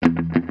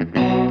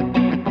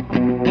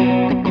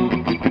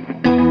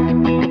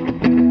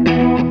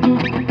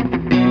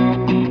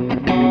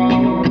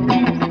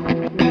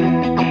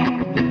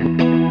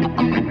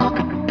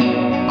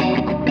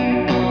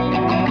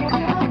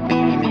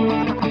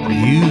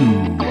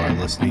You are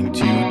listening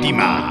to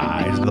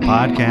Demise, the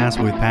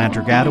podcast with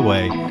Patrick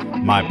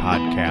Attaway, my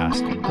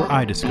podcast, where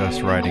I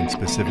discuss writing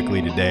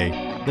specifically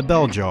today, The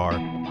Bell Jar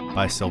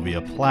by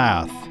Sylvia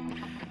Plath.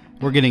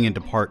 We're getting into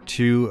part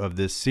 2 of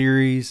this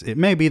series. It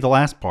may be the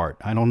last part,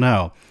 I don't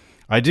know.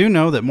 I do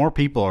know that more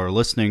people are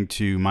listening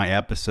to my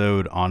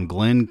episode on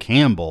Glenn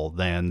Campbell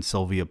than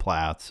Sylvia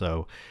Plath,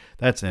 so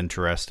that's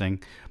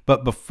interesting.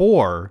 But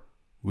before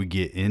we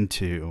get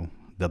into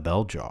The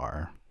Bell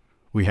Jar,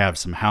 we have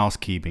some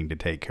housekeeping to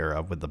take care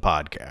of with the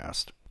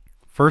podcast.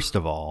 First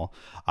of all,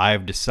 I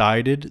have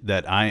decided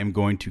that I am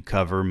going to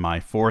cover my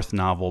 4th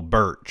novel,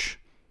 Birch,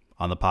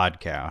 on the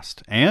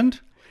podcast. And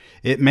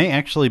it may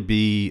actually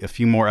be a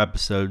few more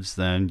episodes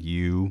than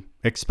you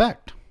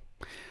expect.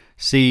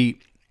 See,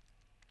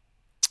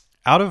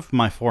 out of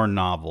my 4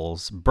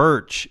 novels,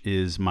 Birch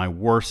is my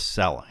worst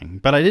selling,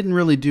 but I didn't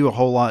really do a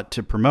whole lot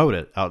to promote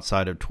it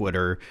outside of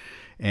Twitter.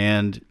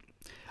 And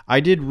I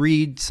did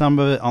read some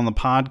of it on the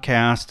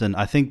podcast, and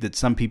I think that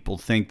some people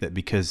think that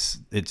because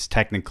it's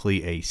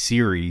technically a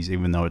series,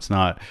 even though it's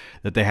not,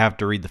 that they have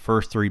to read the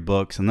first 3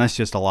 books, and that's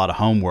just a lot of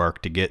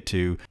homework to get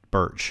to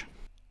Birch.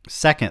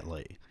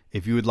 Secondly,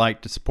 if you would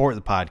like to support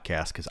the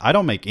podcast, because I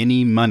don't make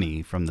any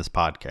money from this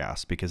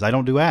podcast because I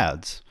don't do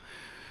ads.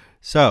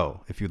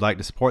 So if you'd like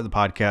to support the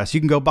podcast,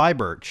 you can go buy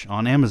Birch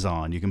on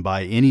Amazon. You can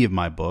buy any of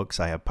my books.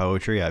 I have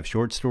poetry, I have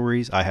short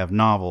stories, I have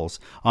novels.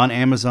 On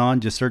Amazon,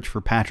 just search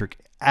for Patrick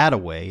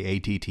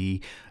Attaway,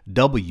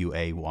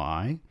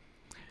 Attway.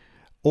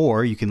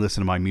 Or you can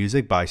listen to my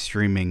music by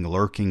streaming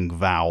Lurking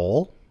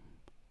Vowel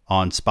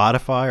on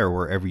Spotify or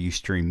wherever you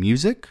stream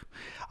music.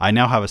 I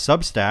now have a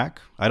Substack.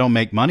 I don't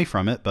make money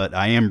from it, but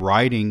I am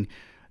writing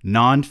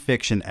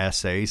nonfiction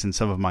essays, and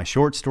some of my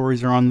short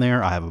stories are on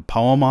there. I have a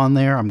poem on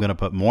there. I'm going to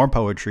put more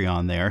poetry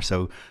on there.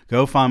 So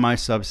go find my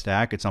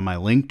Substack. It's on my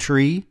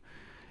Linktree.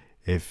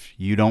 If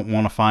you don't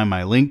want to find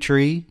my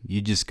Linktree, you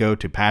just go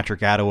to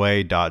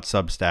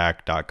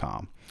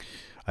patrickattaway.substack.com.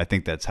 I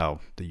think that's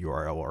how the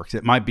URL works.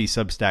 It might be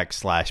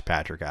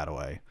Substack/Patrick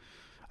Attaway.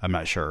 I'm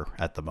not sure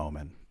at the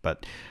moment,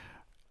 but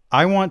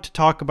I want to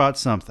talk about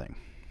something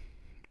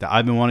that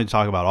I've been wanting to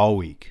talk about all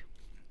week.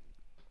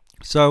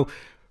 So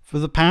for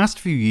the past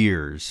few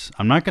years,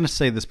 I'm not going to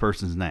say this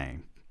person's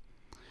name,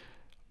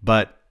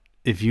 but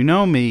if you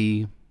know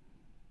me,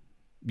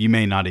 you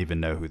may not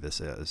even know who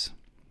this is,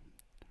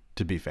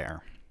 to be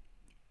fair.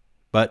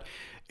 But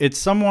it's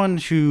someone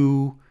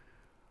who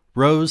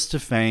rose to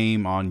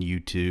fame on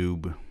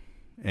YouTube,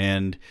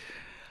 and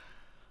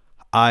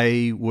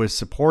I was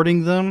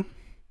supporting them.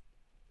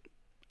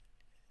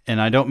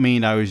 And I don't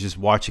mean I was just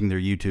watching their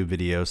YouTube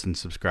videos and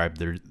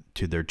subscribed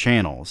to their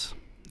channels.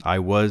 I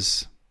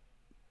was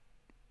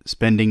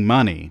spending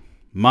money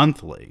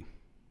monthly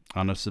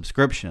on a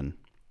subscription.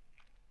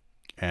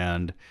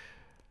 And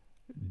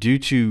due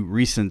to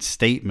recent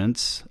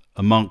statements,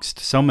 amongst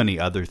so many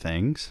other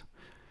things,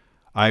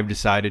 I've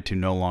decided to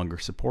no longer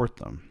support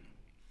them.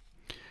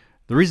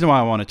 The reason why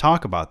I want to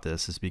talk about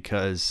this is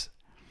because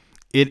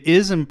it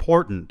is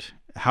important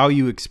how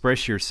you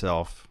express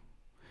yourself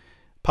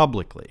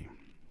publicly.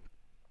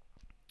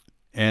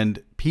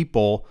 And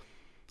people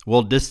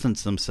will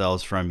distance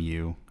themselves from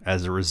you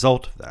as a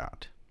result of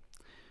that.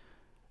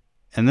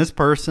 And this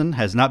person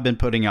has not been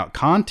putting out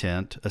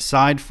content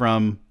aside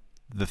from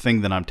the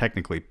thing that I'm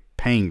technically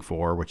paying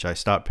for, which I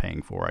stopped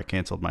paying for. I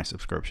canceled my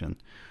subscription.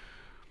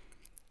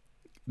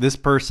 This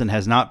person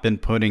has not been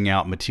putting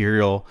out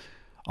material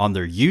on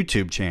their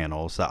YouTube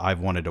channels that I've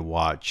wanted to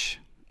watch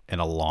in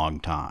a long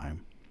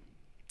time.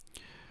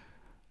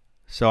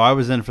 So I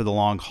was in for the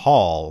long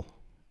haul,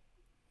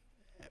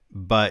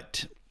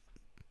 but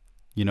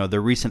their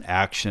recent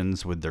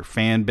actions with their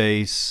fan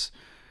base,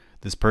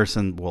 this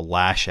person will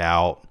lash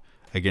out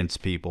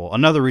against people.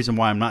 Another reason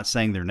why I'm not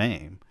saying their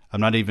name, I'm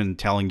not even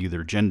telling you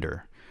their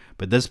gender,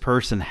 but this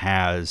person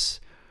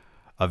has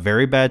a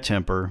very bad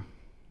temper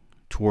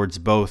towards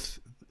both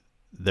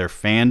their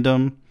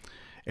fandom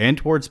and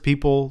towards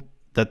people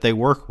that they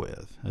work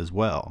with as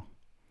well.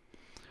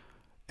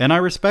 And I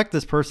respect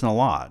this person a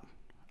lot.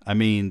 I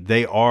mean,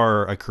 they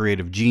are a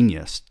creative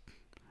genius.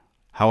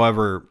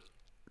 However,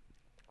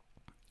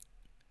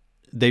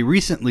 they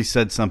recently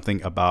said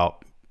something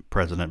about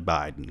President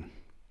Biden.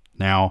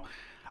 Now,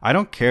 I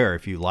don't care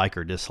if you like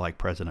or dislike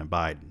President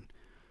Biden.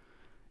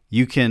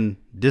 You can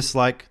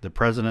dislike the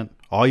president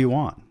all you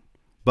want.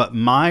 But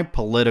my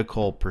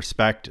political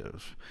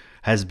perspective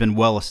has been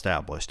well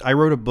established. I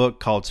wrote a book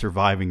called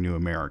Surviving New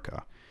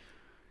America,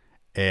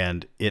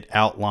 and it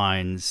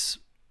outlines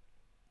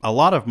a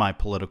lot of my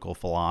political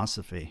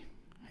philosophy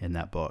in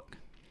that book.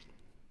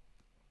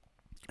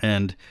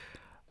 And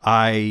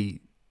I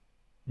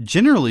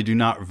generally do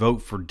not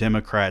vote for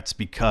Democrats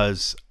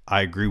because I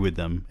agree with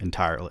them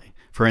entirely.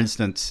 For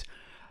instance,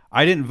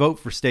 I didn't vote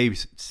for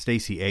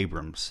Stacey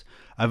Abrams.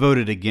 I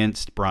voted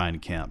against Brian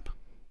Kemp.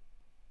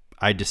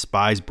 I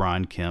despise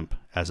Brian Kemp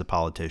as a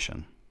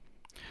politician.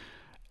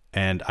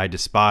 And I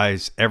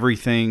despise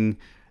everything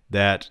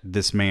that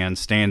this man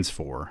stands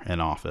for in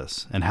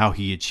office and how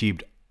he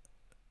achieved.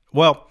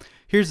 Well,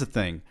 here's the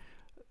thing.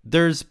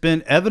 there's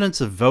been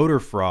evidence of voter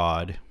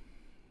fraud,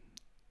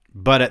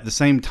 but at the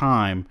same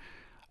time,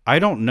 I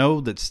don't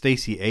know that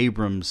Stacey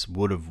Abrams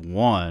would have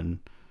won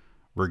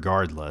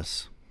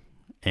regardless.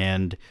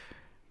 And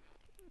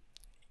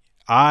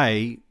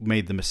I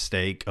made the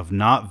mistake of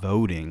not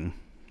voting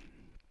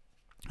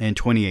in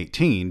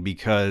 2018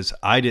 because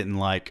I didn't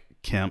like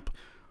Kemp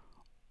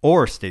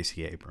or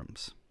Stacey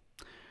Abrams.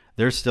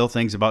 There's still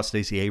things about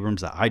Stacey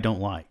Abrams that I don't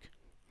like.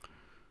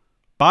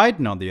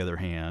 Biden, on the other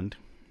hand,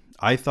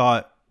 I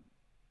thought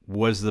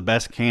was the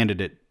best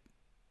candidate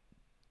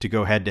to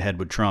go head-to-head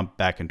with Trump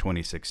back in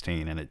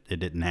 2016, and it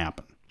didn't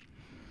happen.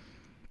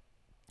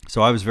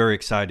 So I was very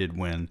excited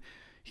when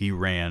he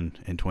ran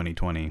in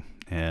 2020,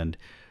 and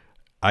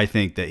I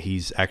think that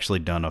he's actually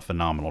done a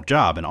phenomenal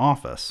job in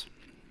office.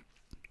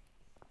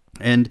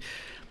 And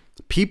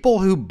people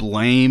who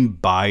blame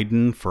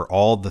Biden for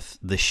all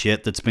the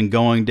shit that's been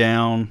going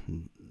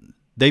down,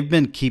 they've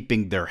been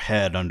keeping their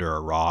head under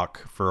a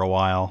rock for a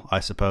while,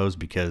 I suppose,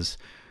 because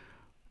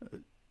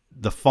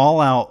the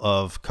fallout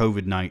of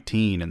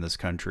COVID-19 in this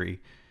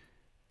country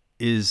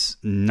is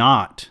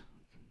not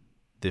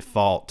the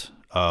fault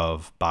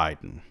of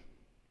Biden.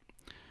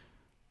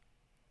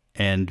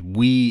 And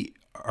we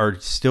are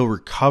still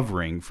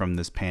recovering from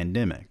this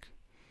pandemic.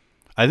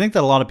 I think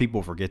that a lot of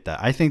people forget that.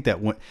 I think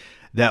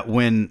that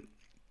when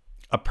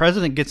a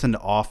president gets into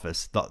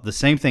office, the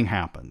same thing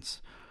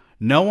happens.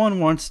 No one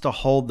wants to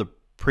hold the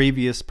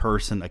previous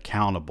person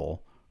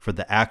accountable for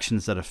the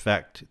actions that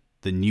affect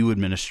the new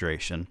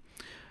administration.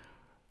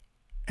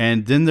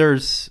 And then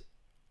there's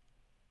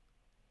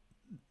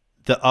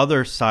the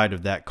other side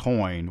of that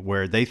coin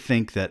where they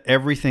think that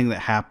everything that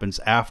happens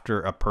after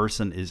a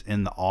person is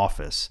in the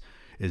office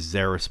is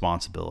their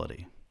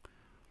responsibility.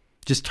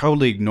 Just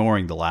totally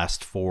ignoring the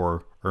last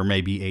 4 or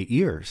maybe 8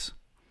 years.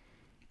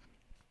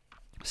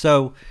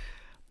 So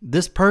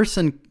this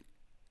person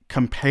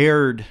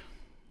compared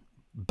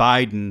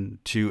Biden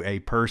to a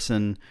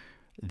person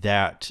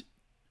that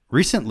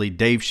recently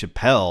Dave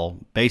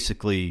Chappelle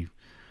basically,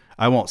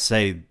 I won't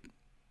say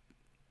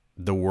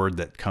the word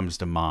that comes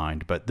to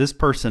mind, but this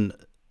person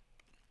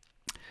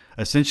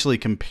essentially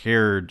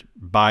compared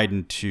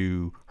Biden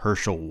to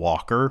Herschel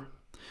Walker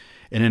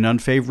in an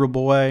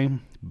unfavorable way,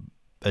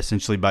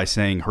 essentially by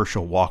saying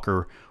Herschel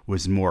Walker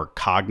was more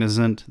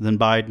cognizant than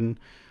Biden.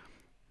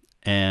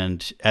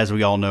 And as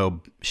we all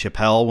know,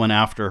 Chappelle went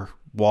after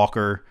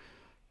Walker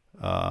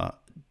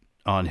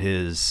on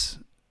his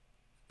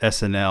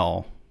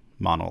SNL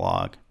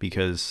monologue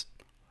because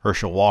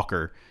Herschel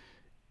Walker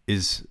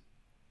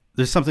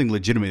there's something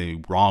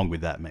legitimately wrong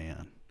with that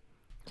man.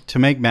 To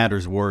make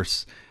matters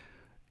worse,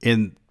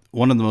 in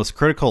one of the most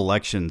critical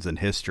elections in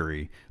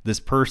history, this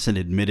person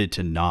admitted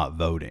to not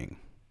voting.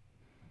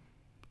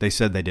 They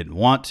said they didn't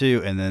want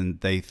to, and then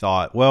they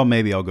thought, well,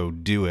 maybe I'll go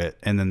do it,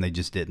 and then they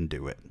just didn't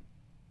do it.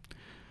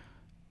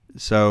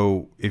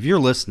 So if you're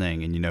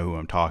listening and you know who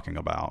I'm talking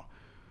about,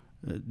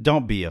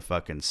 don't be a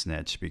fucking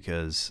snitch,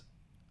 because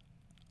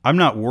I'm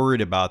not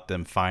worried about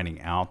them finding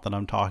out that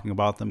I'm talking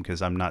about them,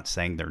 because I'm not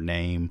saying their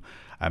name.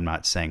 I'm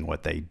not saying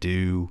what they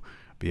do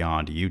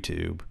beyond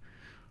YouTube.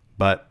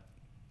 But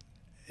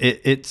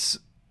it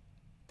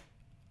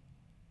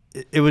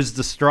was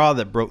the straw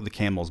that broke the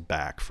camel's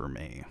back for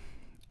me.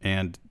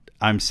 And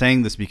I'm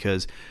saying this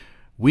because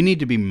we need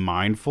to be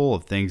mindful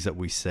of things that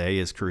we say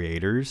as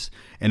creators.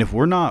 And if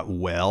we're not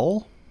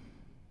well,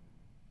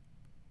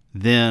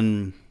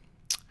 then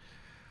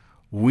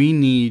we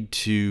need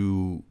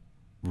to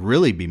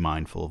really be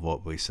mindful of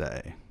what we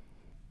say.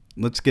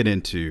 Let's get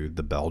into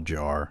the bell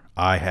jar.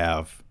 I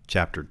have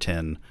chapter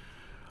 10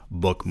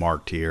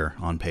 bookmarked here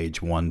on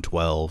page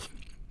 112.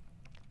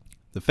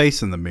 The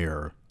face in the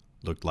mirror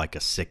looked like a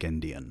sick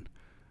Indian.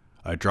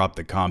 I dropped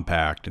the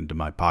compact into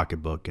my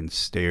pocketbook and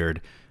stared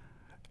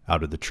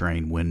out of the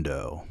train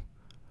window.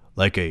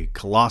 Like a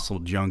colossal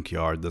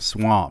junkyard, the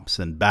swamps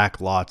and back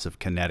lots of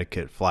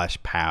Connecticut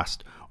flashed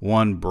past,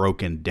 one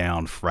broken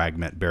down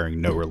fragment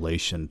bearing no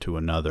relation to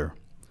another.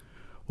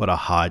 What a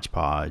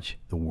hodgepodge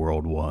the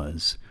world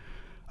was.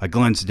 I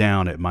glanced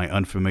down at my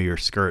unfamiliar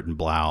skirt and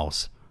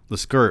blouse. The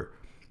skirt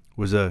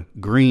was a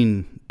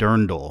green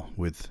dirndl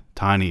with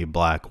tiny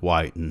black,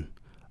 white, and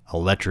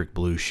electric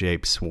blue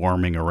shapes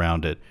swarming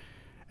around it,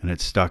 and it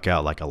stuck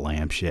out like a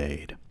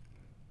lampshade.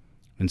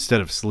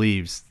 Instead of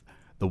sleeves,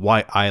 the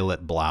white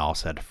eyelet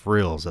blouse had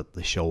frills at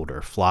the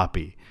shoulder,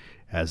 floppy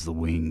as the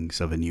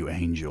wings of a new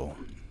angel.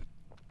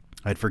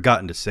 I'd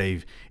forgotten to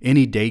save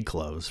any day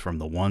clothes from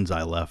the ones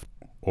I left,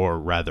 or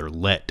rather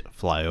let,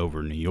 fly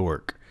over New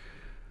York.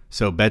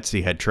 So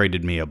Betsy had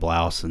traded me a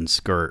blouse and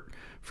skirt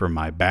for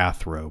my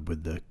bathrobe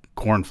with the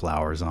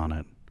cornflowers on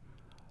it.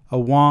 A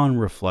wan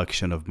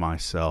reflection of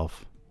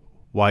myself,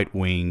 white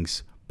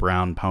wings,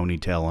 brown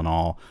ponytail and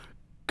all,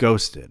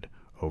 ghosted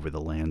over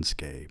the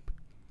landscape.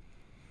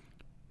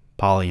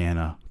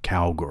 Pollyanna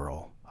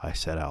cowgirl, I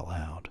said out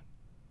loud.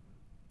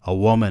 A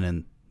woman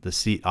in the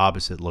seat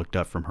opposite looked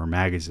up from her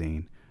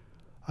magazine.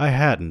 I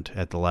hadn't,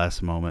 at the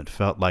last moment,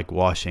 felt like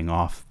washing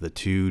off the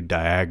 2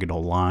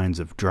 diagonal lines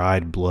of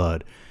dried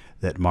blood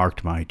that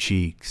marked my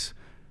cheeks.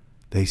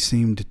 They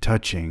seemed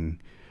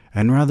touching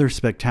and rather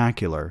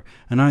spectacular,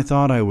 and I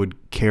thought I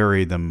would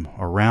carry them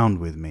around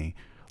with me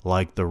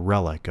like the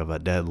relic of a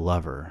dead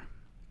lover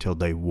till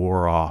they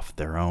wore off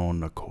their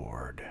own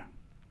accord.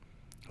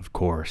 Of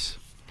course,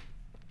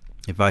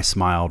 if I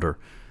smiled or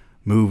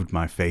moved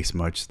my face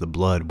much, the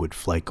blood would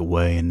flake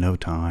away in no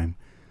time.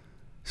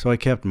 So I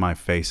kept my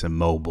face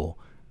immobile,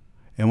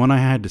 and when I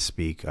had to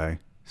speak, I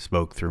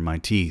spoke through my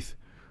teeth,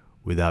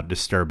 without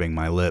disturbing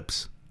my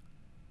lips.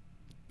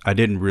 I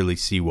didn't really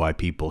see why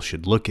people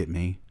should look at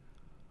me.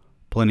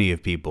 Plenty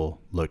of people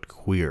looked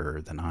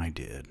queerer than I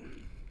did.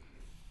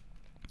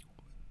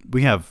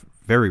 We have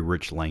very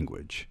rich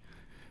language,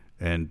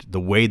 and the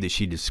way that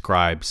she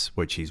describes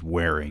what she's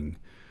wearing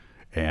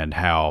and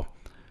how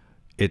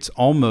it's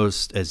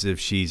almost as if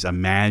she's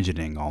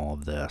imagining all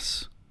of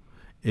this.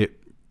 It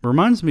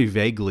reminds me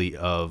vaguely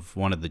of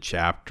one of the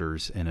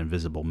chapters in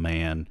Invisible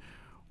Man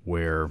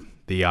where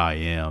the I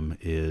Am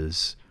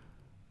is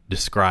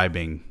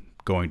describing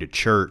going to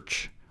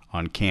church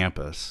on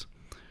campus.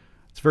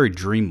 It's very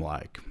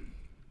dreamlike.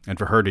 And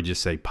for her to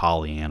just say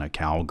Pollyanna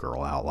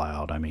cowgirl out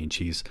loud, I mean,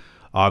 she's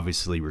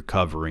obviously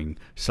recovering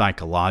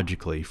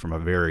psychologically from a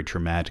very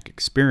traumatic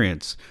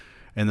experience,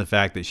 and the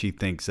fact that she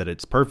thinks that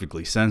it's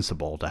perfectly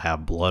sensible to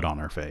have blood on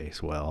her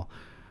face. Well,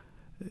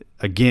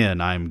 again,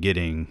 I'm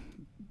getting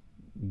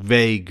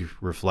vague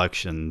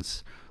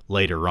reflections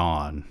later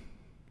on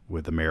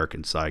with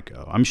American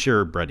Psycho. I'm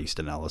sure Bret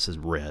Easton Ellis has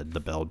read The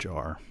Bell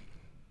Jar.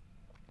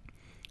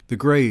 The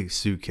gray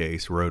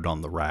suitcase rode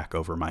on the rack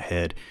over my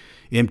head,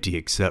 empty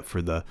except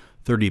for the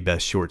 30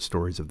 best short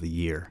stories of the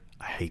year.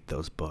 I hate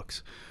those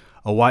books.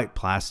 A white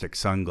plastic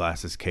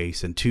sunglasses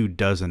case and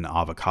 24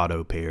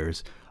 avocado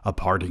pears, a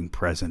parting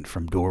present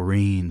from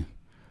Doreen.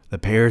 The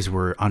pears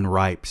were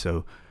unripe,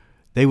 so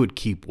they would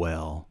keep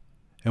well.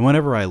 And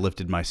whenever I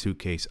lifted my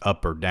suitcase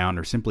up or down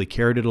or simply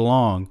carried it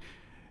along,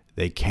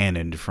 they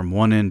cannoned from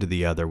one end to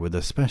the other with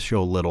a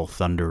special little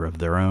thunder of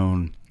their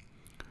own.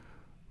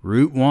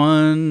 Route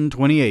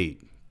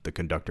 128, the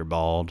conductor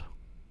bawled.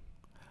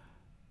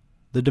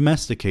 The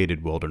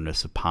domesticated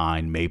wilderness of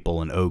pine,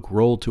 maple, and oak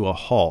rolled to a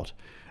halt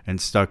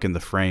and stuck in the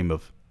frame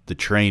of the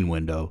train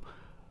window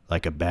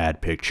like a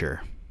bad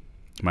picture.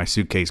 My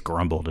suitcase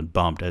grumbled and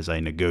bumped as I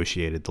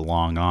negotiated the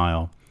long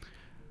aisle.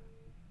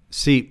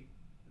 See,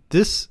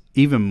 this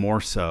even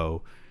more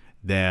so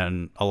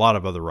than a lot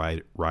of other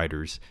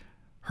writers,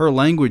 her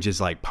language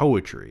is like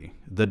poetry.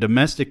 The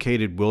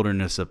domesticated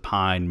wilderness of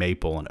pine,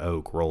 maple, and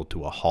oak rolled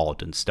to a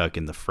halt and stuck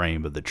in the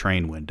frame of the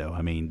train window.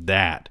 I mean,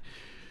 that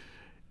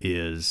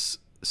is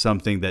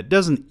something that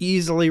doesn't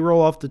easily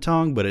roll off the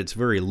tongue, but it's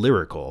very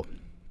lyrical.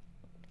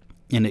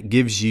 And it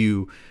gives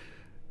you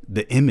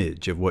the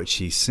image of what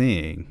she's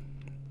seeing.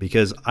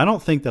 Because I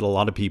don't think that a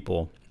lot of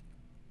people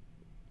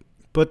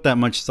put that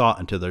much thought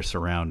into their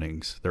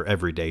surroundings, their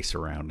everyday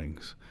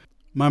surroundings.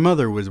 My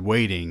mother was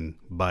waiting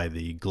by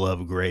the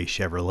glove gray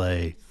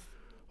Chevrolet.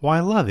 Why,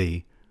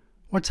 Lovey,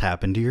 what's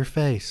happened to your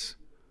face?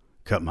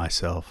 Cut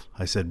myself,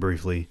 I said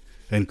briefly,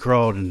 and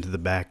crawled into the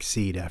back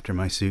seat after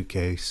my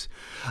suitcase.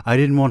 I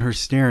didn't want her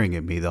staring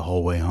at me the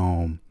whole way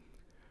home.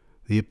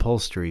 The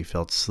upholstery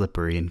felt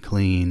slippery and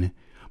clean.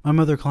 My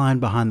mother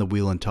climbed behind the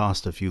wheel and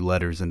tossed a few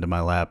letters into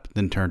my lap,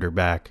 then turned her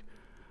back.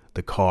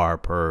 The car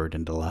purred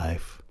into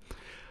life.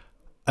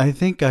 I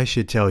think I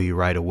should tell you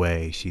right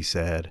away, she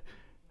said,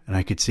 and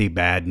I could see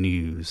bad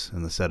news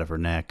in the set of her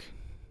neck.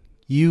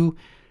 You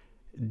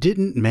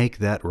didn't make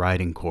that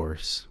riding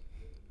course.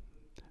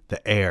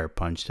 The air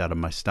punched out of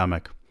my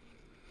stomach.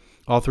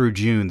 All through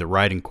June, the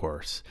riding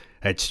course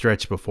had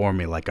stretched before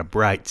me like a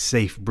bright,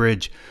 safe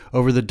bridge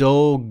over the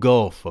dull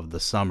gulf of the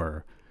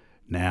summer.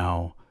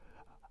 Now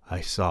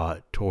I saw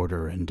it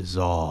torture and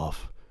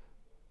dissolve,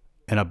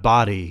 and a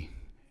body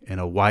in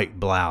a white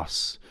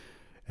blouse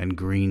and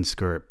green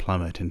skirt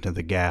plummet into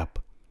the gap.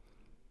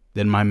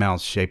 Then my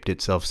mouth shaped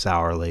itself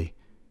sourly.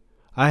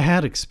 I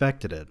had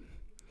expected it.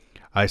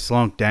 I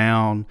slunk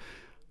down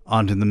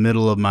onto the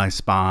middle of my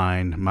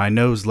spine, my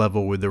nose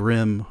level with the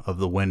rim of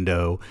the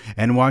window,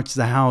 and watched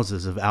the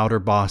houses of outer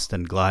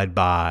Boston glide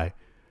by.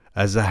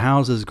 As the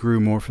houses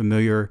grew more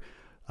familiar,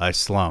 I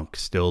slunk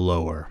still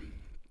lower.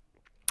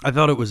 I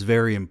thought it was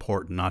very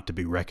important not to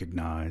be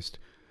recognized.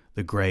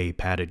 The gray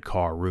padded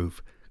car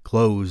roof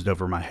closed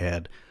over my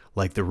head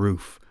like the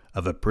roof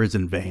of a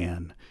prison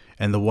van,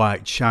 and the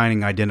white,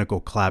 shining,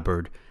 identical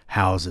clapboard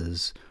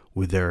houses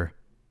with their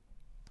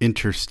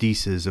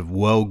interstices of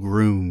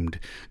well-groomed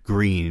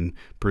green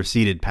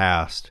proceeded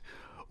past,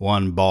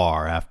 one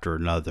bar after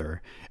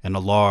another, in a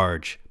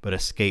large but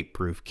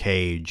escape-proof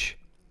cage.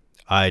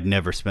 I had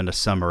never spent a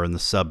summer in the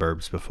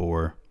suburbs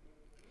before.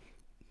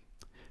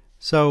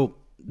 So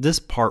this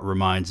part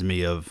reminds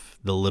me of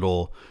the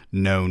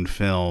little-known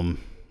film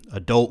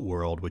Adult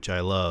World, which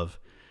I love.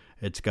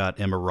 It's got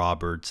Emma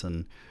Roberts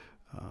and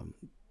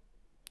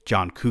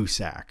John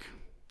Cusack.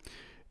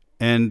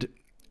 And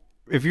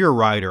if you're a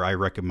writer, I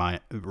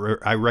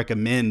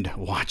recommend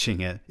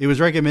watching it. It was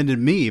recommended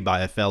me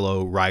by a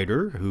fellow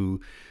writer who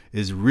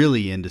is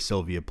really into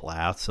Sylvia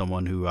Plath,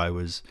 someone who I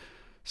was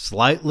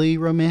slightly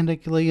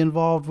romantically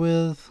involved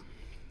with.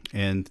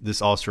 And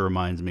this also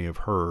reminds me of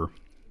her,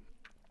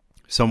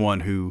 someone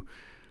who,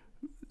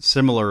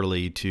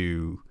 similarly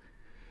to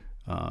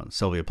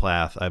Sylvia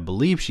Plath, I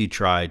believe she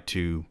tried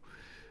to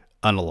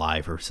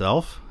unalive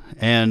herself,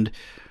 and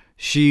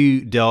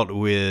she dealt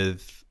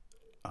with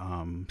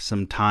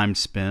some time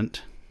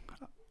spent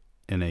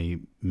in a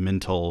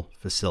mental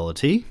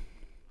facility.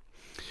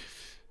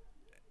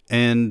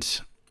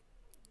 And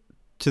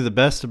to the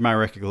best of my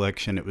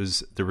recollection, it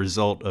was the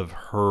result of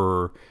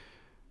her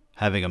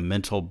having a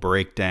mental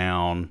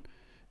breakdown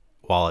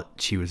while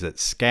she was at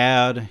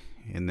SCAD,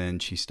 and then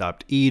she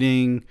stopped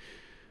eating.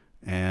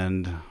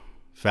 And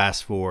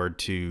fast forward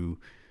to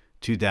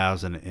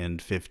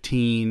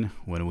 2015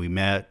 when we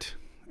met,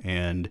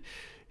 and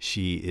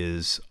she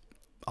is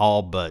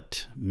all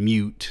but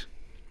mute.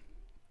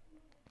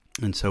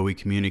 And so we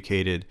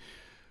communicated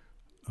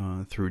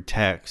through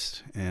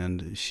text,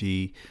 and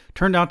she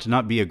turned out to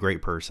not be a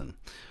great person,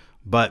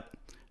 but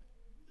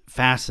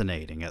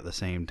fascinating at the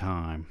same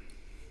time.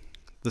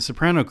 The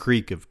soprano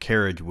creak of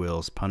carriage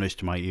wheels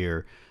punished my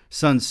ear.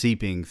 Sun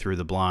seeping through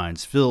the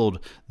blinds filled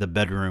the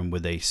bedroom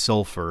with a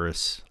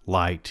sulphurous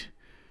light.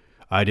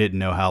 I didn't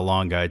know how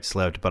long I'd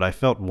slept, but I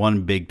felt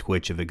one big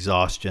twitch of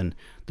exhaustion.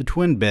 The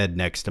twin bed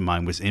next to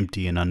mine was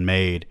empty and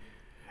unmade.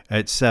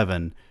 At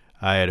 7,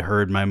 I had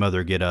heard my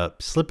mother get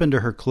up, slip into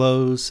her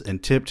clothes,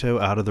 and tiptoe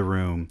out of the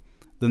room.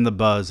 Then the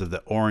buzz of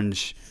the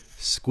orange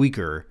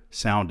squeaker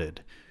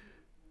sounded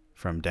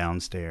from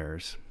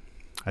downstairs.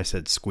 I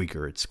said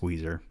squeaker, it's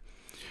squeezer.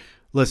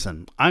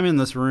 Listen, I'm in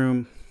this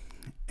room,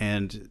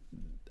 and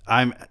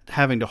I'm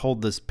having to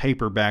hold this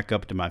paper back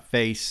up to my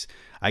face.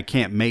 I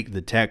can't make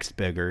the text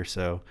bigger,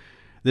 so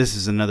this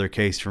is another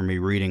case for me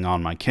reading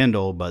on my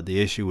Kindle, but the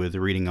issue with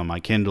reading on my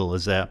Kindle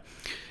is that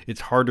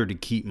it's harder to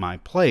keep my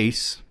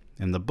place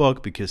in the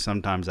book because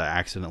sometimes I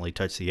accidentally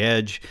touch the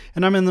edge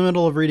and I'm in the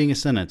middle of reading a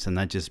sentence and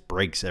that just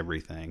breaks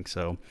everything.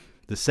 So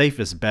the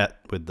safest bet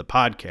with the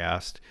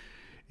podcast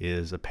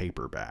is a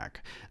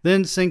paperback.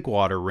 Then sink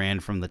water ran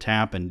from the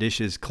tap and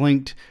dishes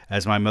clinked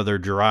as my mother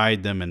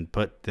dried them and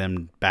put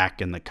them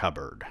back in the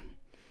cupboard.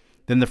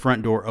 Then the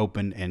front door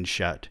opened and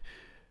shut.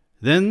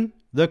 Then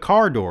the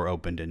car door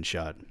opened and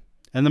shut.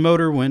 And the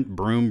motor went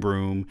broom,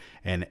 broom,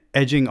 and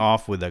edging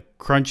off with a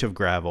crunch of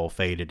gravel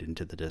faded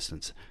into the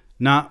distance.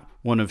 Not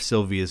one of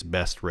Sylvia's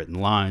best written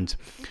lines.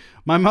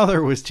 My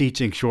mother was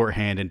teaching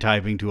shorthand and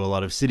typing to a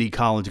lot of city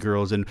college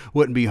girls and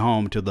wouldn't be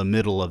home till the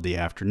middle of the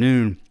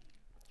afternoon.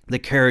 The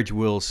carriage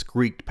wheels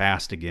squeaked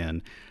past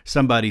again.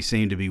 Somebody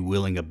seemed to be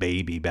wheeling a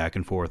baby back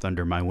and forth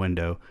under my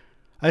window.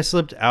 I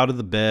slipped out of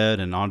the bed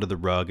and onto the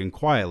rug and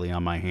quietly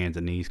on my hands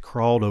and knees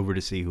crawled over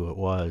to see who it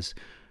was.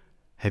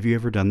 Have you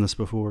ever done this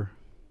before?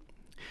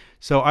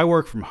 So I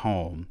work from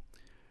home,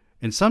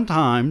 and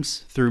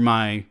sometimes through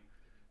my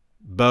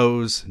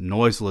Bose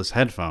noiseless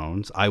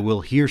headphones, I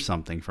will hear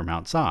something from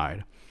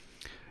outside,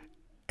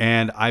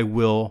 and I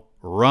will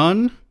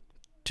run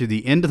to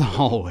the end of the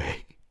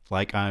hallway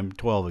like I'm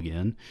 12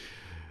 again.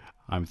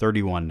 I'm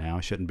 31 now.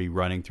 I shouldn't be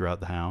running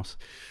throughout the house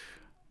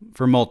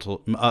for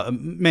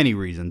many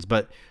reasons,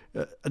 but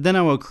then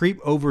I will creep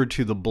over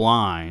to the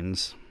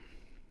blinds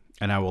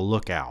and I will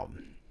look out.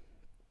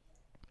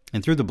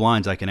 And through the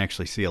blinds, I can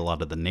actually see a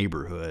lot of the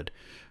neighborhood,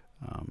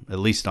 at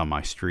least on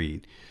my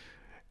street.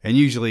 And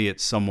usually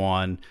it's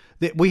someone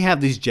that we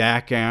have these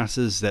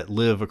jackasses that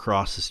live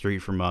across the street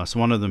from us.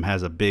 One of them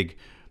has a big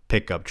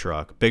pickup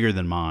truck, bigger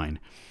than mine.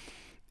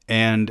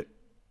 And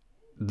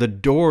the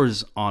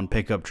doors on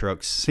pickup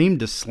trucks seem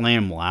to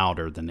slam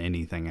louder than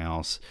anything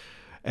else.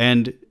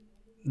 And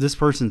this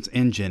person's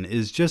engine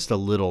is just a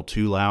little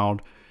too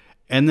loud.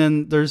 And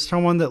then there's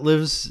someone that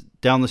lives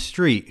down the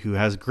street who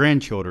has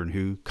grandchildren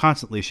who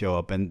constantly show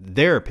up in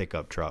their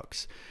pickup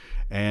trucks.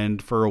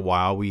 And for a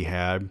while we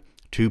had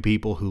two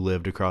people who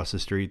lived across the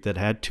street that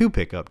had two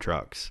pickup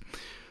trucks.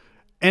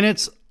 And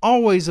it's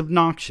always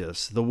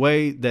obnoxious, the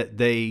way that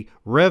they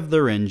rev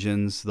their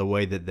engines, the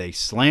way that they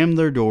slam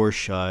their doors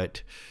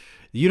shut.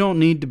 You don't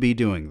need to be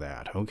doing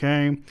that,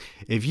 okay?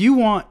 If you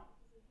want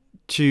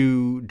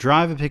to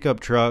drive a pickup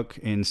truck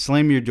and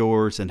slam your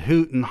doors and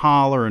hoot and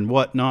holler and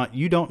whatnot,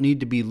 you don't need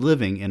to be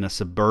living in a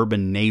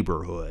suburban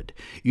neighborhood.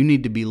 You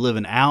need to be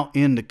living out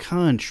in the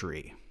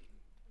country.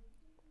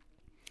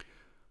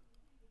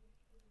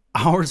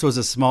 Ours was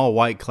a small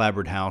white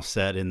clapboard house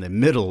set in the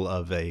middle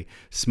of a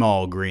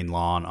small green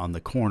lawn on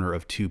the corner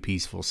of two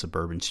peaceful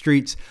suburban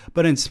streets,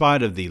 but in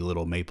spite of the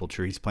little maple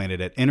trees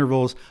planted at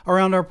intervals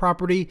around our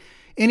property,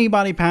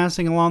 anybody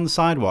passing along the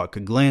sidewalk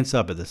could glance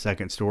up at the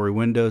second-story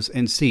windows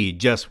and see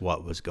just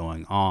what was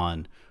going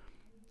on.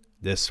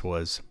 This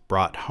was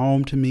brought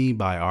home to me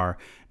by our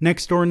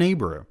next-door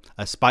neighbor,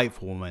 a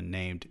spiteful woman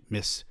named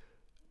Miss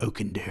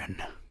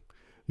Oakenden.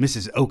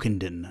 Mrs.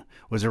 Oakenden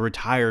was a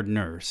retired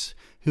nurse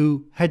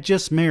who had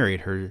just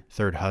married her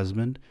third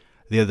husband.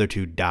 The other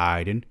two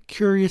died in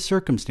curious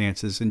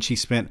circumstances, and she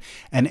spent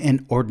an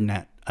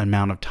inordinate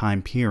amount of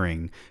time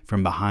peering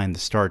from behind the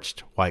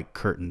starched white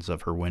curtains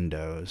of her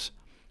windows.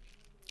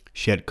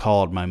 She had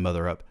called my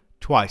mother up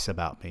twice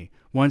about me.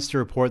 Once to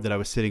report that I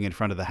was sitting in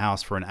front of the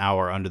house for an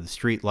hour under the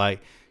streetlight,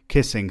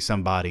 kissing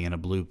somebody in a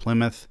blue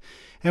Plymouth,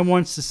 and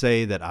once to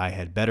say that I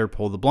had better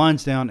pull the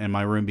blinds down in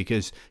my room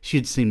because she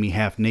had seen me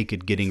half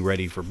naked getting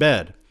ready for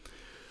bed.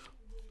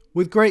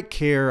 With great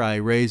care, I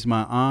raised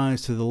my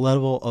eyes to the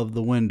level of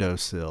the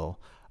windowsill.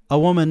 A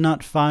woman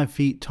not 5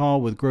 feet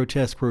tall with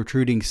grotesque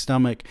protruding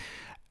stomach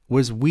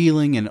was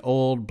wheeling an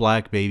old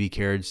black baby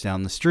carriage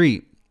down the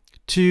street.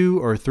 2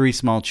 or 3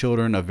 small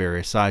children of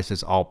various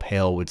sizes, all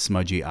pale with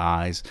smudgy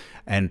eyes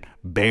and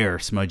bare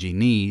smudgy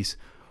knees,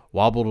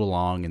 wobbled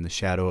along in the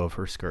shadow of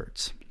her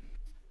skirts.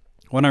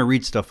 When I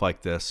read stuff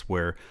like this,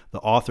 where the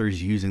author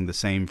is using the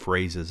same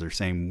phrases or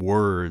same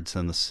words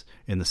in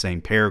the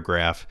same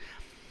paragraph,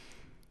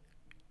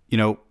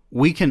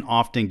 we can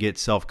often get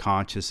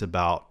self-conscious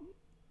about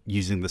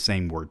using the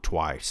same word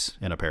twice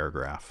in a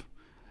paragraph.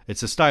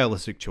 It's a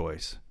stylistic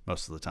choice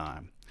most of the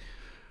time.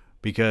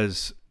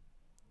 Because,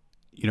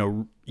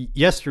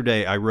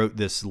 yesterday I wrote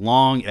this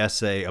long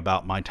essay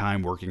about my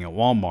time working at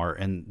Walmart,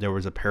 and there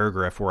was a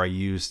paragraph where I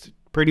used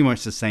pretty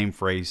much the same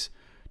phrase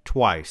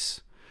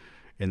twice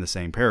in the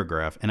same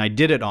paragraph, and I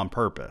did it on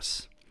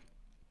purpose.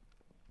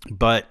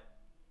 But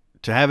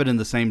to have it in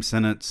the same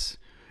sentence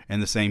in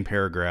the same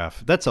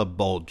paragraph, that's a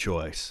bold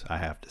choice, I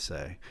have to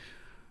say,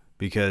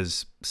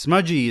 because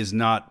smudgy is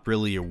not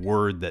really a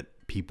word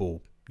that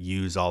people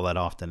use all that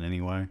often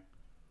anyway.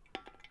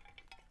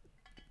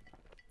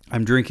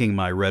 I'm drinking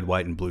my red,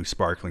 white, and blue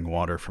sparkling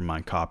water from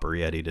my copper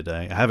Yeti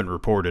today. I haven't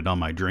reported on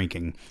my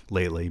drinking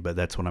lately, but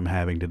that's what I'm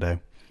having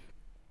today.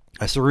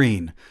 A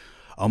serene,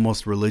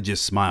 almost religious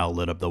smile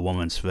lit up the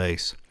woman's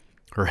face.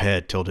 Her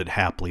head tilted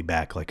happily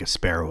back like a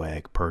sparrow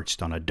egg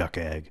perched on a duck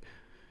egg.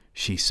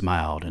 She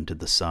smiled into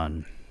the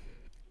sun.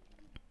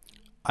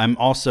 I'm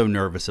also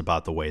nervous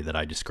about the way that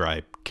I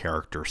describe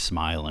character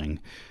smiling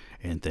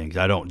and things.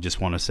 I don't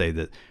just want to say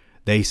that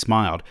they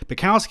smiled.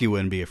 Bukowski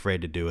wouldn't be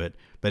afraid to do it,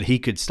 but he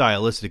could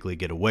stylistically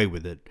get away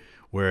with it.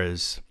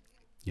 Whereas,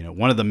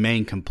 one of the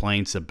main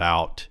complaints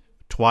about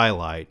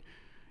Twilight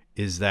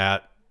is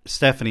that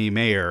Stephenie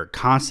Meyer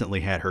constantly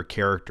had her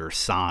character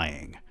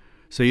sighing.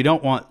 So you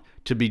don't want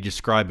to be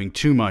describing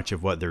too much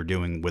of what they're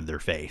doing with their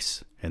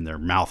face and their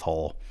mouth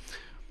hole.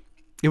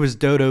 It was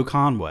Dodo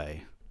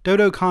Conway.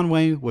 Dodo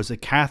Conway was a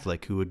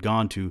Catholic who had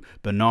gone to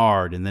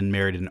Barnard and then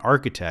married an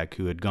architect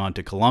who had gone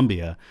to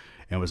Columbia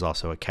and was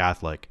also a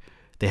Catholic.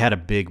 They had a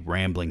big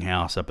rambling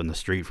house up in the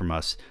street from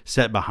us,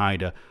 set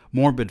behind a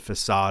morbid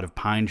facade of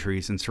pine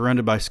trees and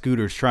surrounded by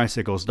scooters,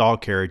 tricycles,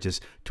 dog carriages,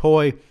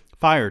 toy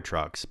fire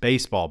trucks,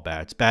 baseball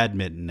bats,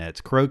 badminton nets,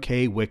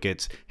 croquet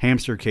wickets,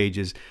 hamster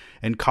cages,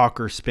 and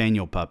cocker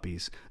spaniel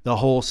puppies. The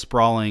whole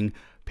sprawling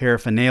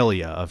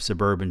paraphernalia of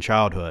suburban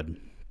childhood.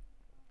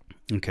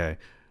 Okay.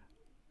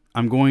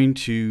 I'm going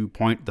to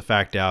point the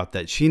fact out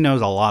that she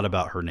knows a lot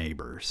about her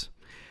neighbors.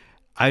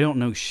 I don't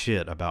know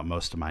shit about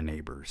most of my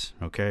neighbors,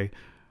 okay?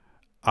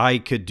 I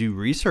could do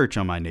research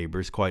on my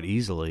neighbors quite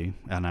easily,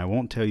 and I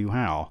won't tell you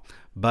how,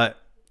 but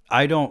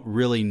I don't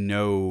really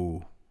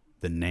know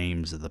the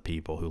names of the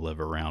people who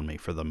live around me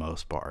for the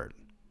most part.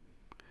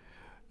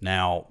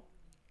 Now,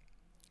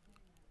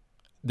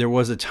 there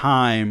was a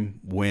time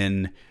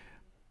when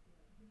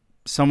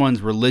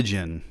someone's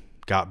religion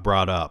got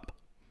brought up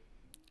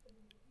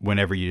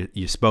whenever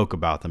you spoke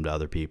about them to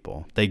other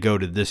people. They go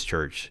to this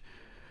church.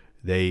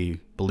 They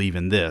believe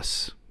in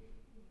this.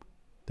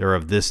 They're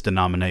of this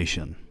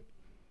denomination.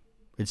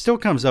 It still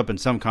comes up in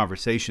some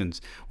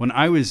conversations. When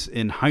I was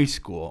in high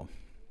school,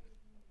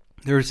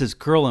 there was this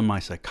girl in my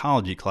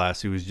psychology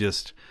class who was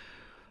just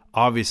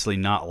obviously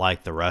not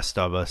like the rest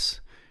of us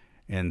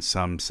in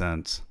some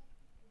sense.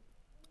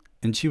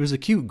 And she was a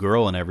cute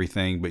girl and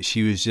everything, but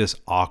she was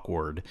just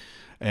awkward.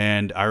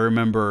 And I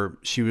remember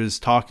she was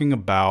talking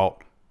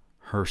about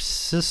her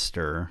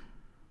sister.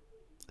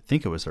 I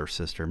think it was her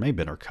sister, maybe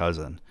been her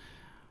cousin.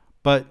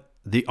 But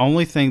the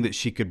only thing that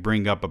she could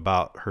bring up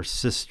about her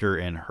sister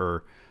and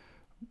her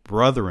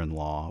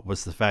brother-in-law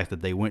was the fact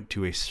that they went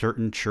to a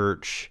certain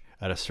church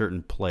at a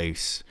certain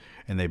place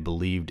and they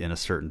believed in a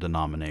certain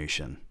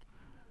denomination.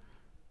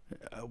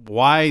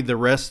 Why the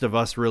rest of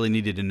us really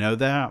needed to know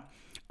that,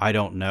 I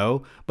don't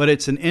know. But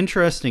it's an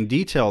interesting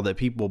detail that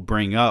people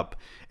bring up.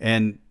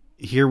 And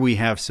here we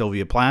have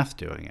Sylvia Plath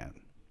doing it.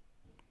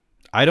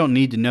 I don't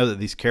need to know that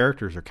these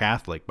characters are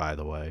Catholic, by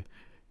the way.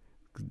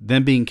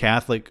 Them being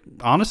Catholic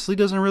honestly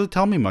doesn't really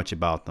tell me much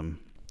about them.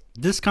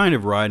 This kind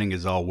of writing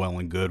is all well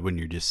and good when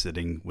you're just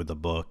sitting with a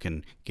book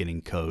and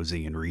getting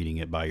cozy and reading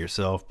it by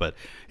yourself, but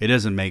it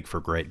doesn't make for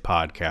great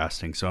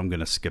podcasting, so I'm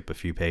going to skip a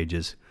few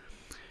pages.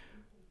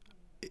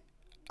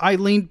 I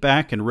leaned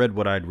back and read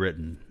what I'd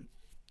written.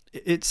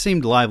 It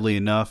seemed lively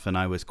enough, and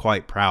I was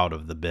quite proud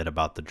of the bit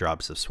about the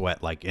drops of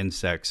sweat like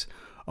insects,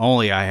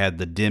 only I had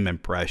the dim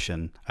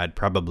impression I'd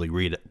probably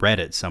read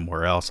it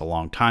somewhere else a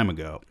long time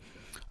ago.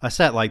 I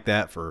sat like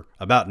that for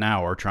about an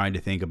hour trying to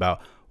think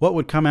about what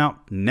would come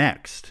out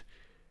next.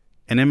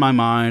 And in my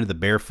mind, the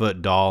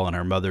barefoot doll in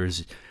her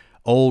mother's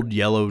old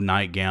yellow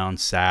nightgown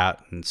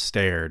sat and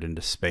stared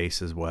into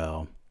space as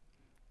well.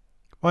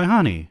 Why,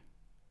 honey,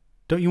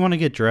 Don't you want to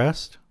get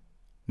dressed?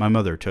 My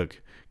mother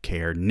took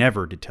care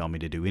never to tell me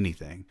to do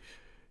anything.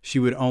 She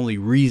would only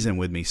reason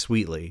with me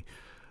sweetly,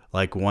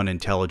 like one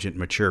intelligent,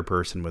 mature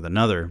person with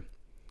another.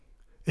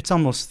 It's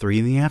almost 3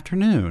 in the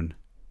afternoon.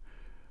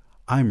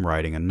 I'm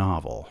writing a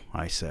novel,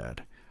 I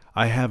said.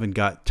 I haven't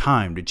got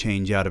time to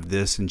change out of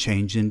this and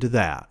change into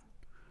that.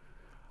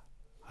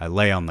 I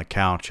lay on the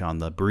couch on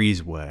the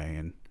breezeway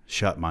and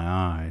shut my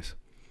eyes.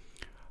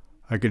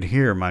 I could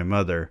hear my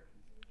mother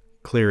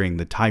clearing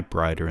the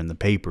typewriter and the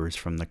papers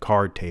from the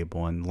card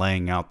table and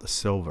laying out the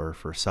silver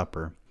for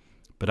supper,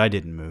 but I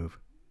didn't move.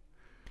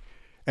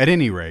 At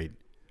any rate,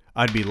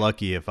 I'd be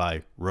lucky if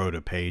I wrote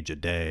a page a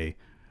day.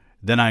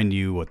 Then I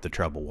knew what the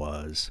trouble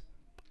was.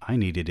 I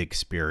needed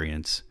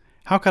experience.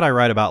 How could I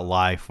write about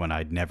life when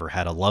I'd never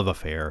had a love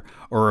affair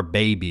or a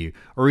baby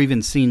or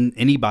even seen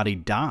anybody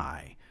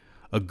die?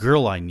 A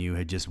girl I knew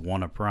had just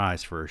won a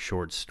prize for a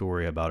short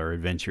story about her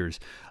adventures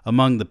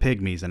among the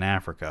pygmies in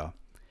Africa.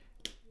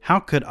 How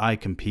could I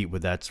compete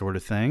with that sort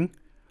of thing?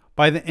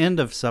 By the end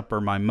of supper,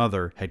 my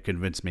mother had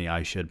convinced me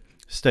I should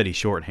study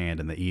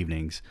shorthand in the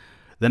evenings.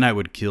 Then I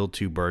would kill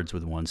 2 birds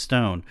with 1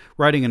 stone,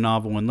 writing a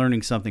novel and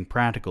learning something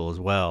practical as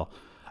well.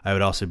 I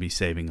would also be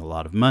saving a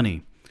lot of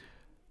money.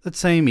 That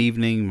same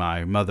evening,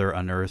 my mother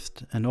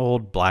unearthed an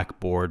old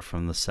blackboard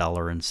from the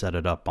cellar and set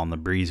it up on the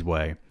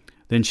breezeway.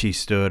 Then she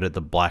stood at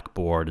the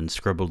blackboard and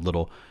scribbled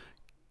little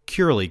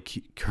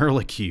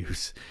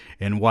curlicues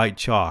in white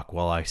chalk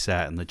while I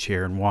sat in the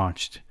chair and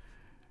watched.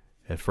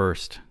 At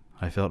first,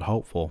 I felt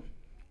hopeful.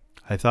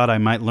 I thought I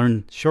might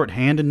learn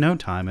shorthand in no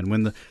time, and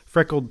when the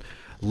freckled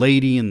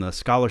lady in the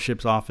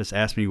scholarships office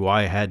asked me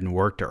why I hadn't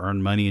worked to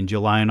earn money in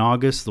July and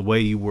August the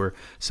way you were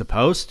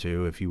supposed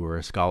to if you were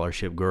a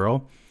scholarship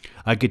girl,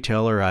 I could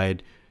tell her I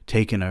had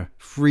taken a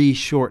free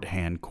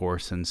shorthand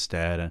course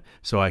instead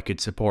so I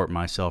could support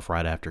myself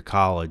right after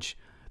college.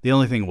 The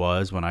only thing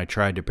was, when I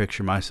tried to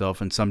picture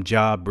myself in some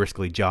job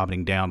briskly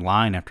jotting down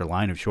line after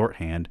line of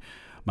shorthand,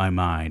 my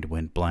mind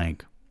went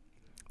blank.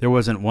 There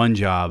wasn't one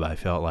job I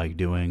felt like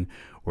doing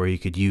where you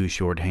could use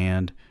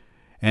shorthand,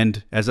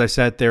 and as I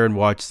sat there and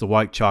watched the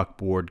white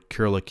chalkboard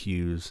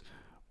curlicues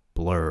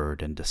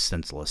blurred into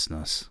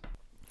senselessness.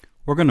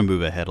 We're going to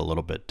move ahead a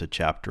little bit to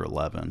chapter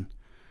 11.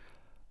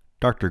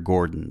 Dr.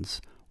 Gordon's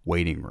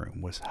waiting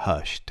room was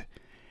hushed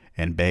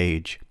and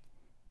beige.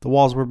 The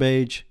walls were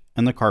beige,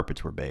 and the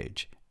carpets were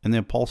beige, and the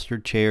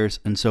upholstered chairs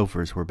and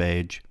sofas were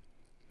beige.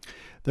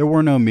 There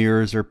were no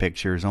mirrors or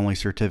pictures, only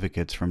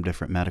certificates from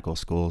different medical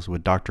schools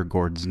with Dr.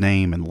 Gordon's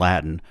name in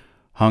Latin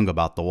hung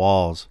about the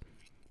walls.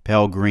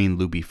 Pale green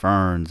loopy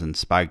ferns and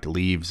spiked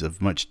leaves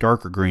of much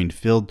darker green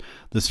filled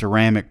the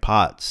ceramic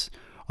pots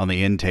on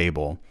the end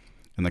table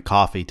and the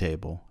coffee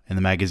table and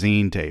the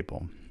magazine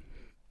table.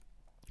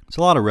 There's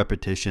a lot of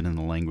repetition in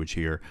the language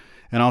here,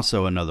 and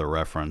also another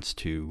reference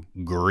to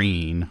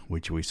green,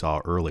 which we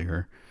saw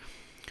earlier.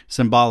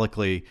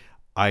 Symbolically,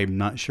 I'm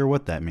not sure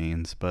what that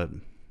means, but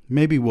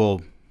maybe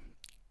we'll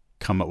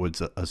come up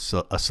with a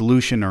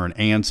solution or an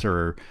answer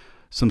or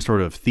some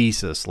sort of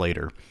thesis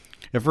later.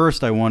 At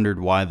first, I wondered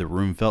why the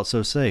room felt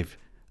so safe.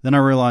 Then I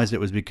realized it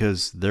was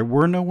because there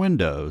were no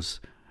windows.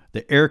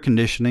 The air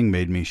conditioning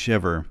made me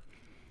shiver.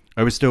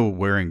 I was still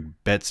wearing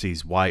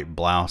Betsy's white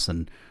blouse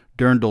and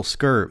dirndl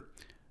skirt.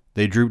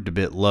 They drooped a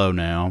bit low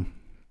now,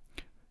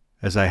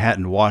 as I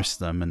hadn't washed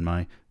them in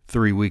my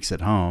 3 weeks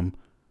at home.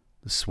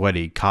 The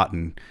sweaty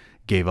cotton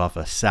gave off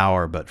a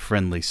sour but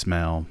friendly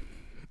smell.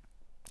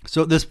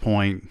 So at this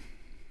point,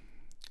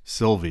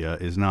 Sylvia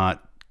is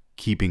not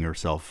keeping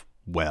herself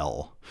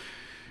well.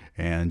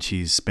 And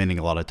she's spending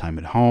a lot of time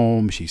at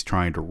home. She's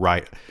trying to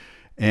write.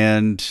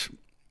 And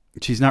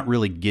she's not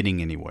really getting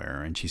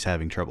anywhere. And she's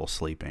having trouble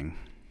sleeping.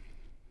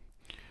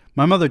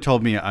 My mother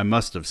told me I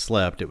must have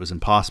slept. It was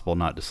impossible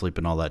not to sleep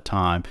in all that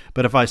time.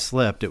 But if I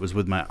slept, it was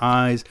with my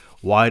eyes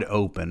wide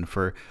open.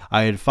 For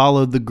I had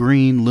followed the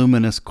green,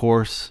 luminous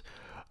course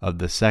of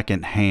the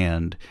second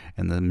hand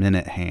and the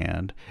minute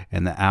hand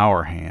and the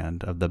hour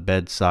hand of the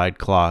bedside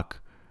clock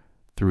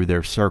through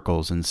their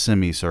circles and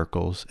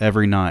semicircles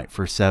every night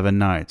for 7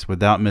 nights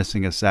without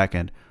missing a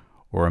second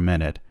or a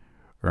minute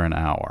or an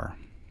hour.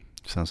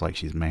 Sounds like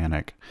she's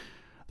manic.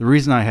 The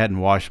reason I hadn't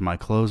washed my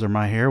clothes or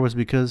my hair was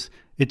because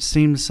it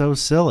seemed so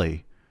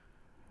silly.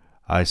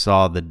 I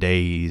saw the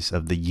days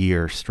of the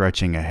year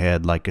stretching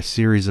ahead like a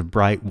series of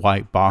bright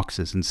white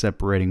boxes, and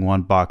separating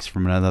one box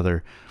from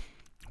another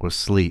was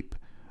sleep,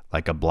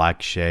 like a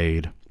black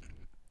shade.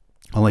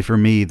 Only for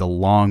me, the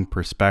long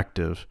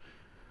perspective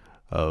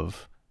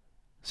of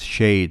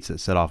shades that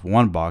set off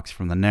one box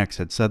from the next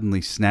had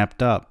suddenly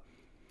snapped up,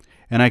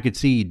 and I could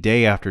see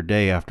day after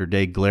day after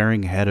day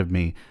glaring ahead of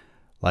me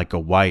like a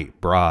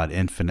white, broad,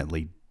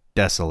 infinitely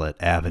desolate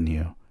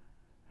avenue.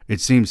 It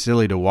seemed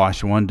silly to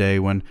wash one day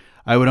when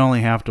I would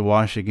only have to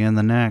wash again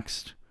the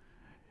next.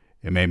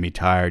 It made me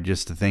tired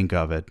just to think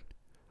of it.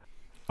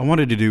 I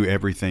wanted to do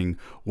everything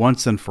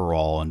once and for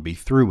all and be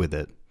through with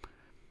it.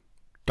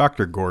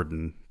 Dr.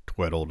 Gordon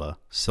twiddled a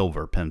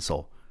silver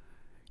pencil.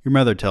 "Your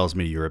mother tells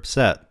me you're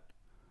upset."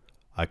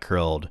 I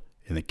curled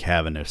in the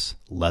cavernous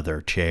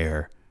leather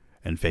chair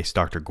and faced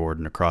Dr.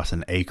 Gordon across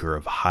an acre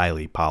of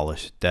highly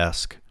polished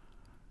desk.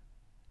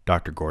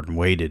 Dr. Gordon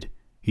waited.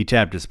 He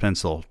tapped his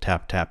pencil,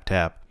 tap, tap,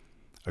 tap,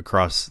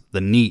 across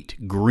the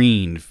neat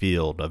green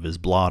field of his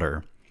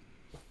blotter.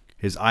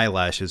 His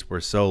eyelashes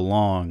were so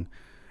long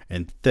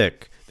and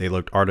thick they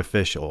looked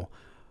artificial,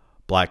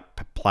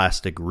 black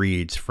plastic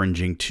reeds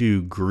fringing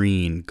two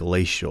green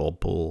glacial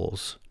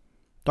pools.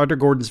 Dr.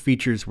 Gordon's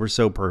features were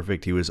so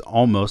perfect he was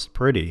almost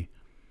pretty.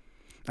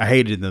 I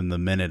hated them the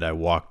minute I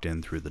walked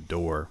in through the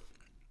door.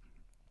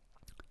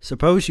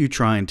 "Suppose you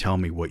try and tell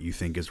me what you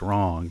think is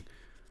wrong."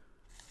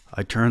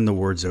 I turned the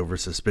words over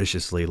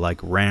suspiciously, like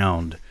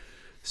round,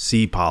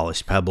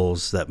 sea-polished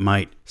pebbles that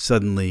might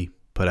suddenly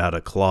put out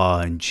a claw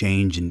and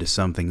change into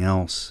something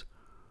else.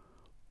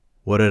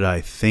 What did I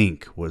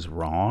think was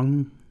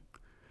wrong?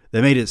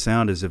 They made it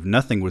sound as if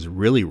nothing was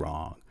really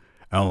wrong.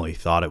 I only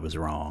thought it was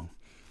wrong.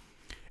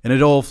 In a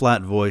dull,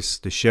 flat voice,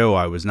 to show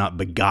I was not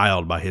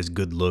beguiled by his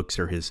good looks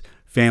or his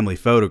family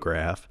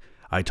photograph,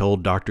 I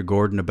told Dr.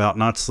 Gordon about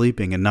not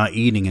sleeping and not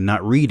eating and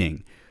not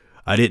reading.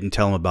 I didn't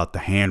tell him about the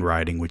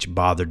handwriting, which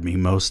bothered me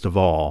most of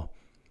all.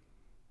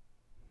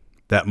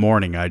 That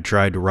morning, I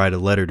tried to write a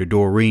letter to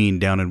Doreen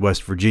down in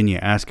West Virginia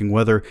asking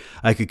whether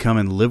I could come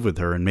and live with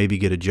her and maybe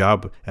get a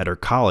job at her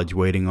college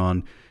waiting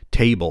on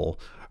table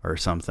or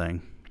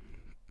something.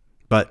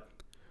 But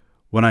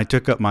when I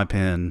took up my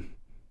pen,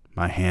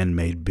 my hand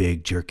made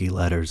big, jerky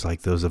letters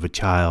like those of a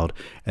child,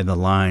 and the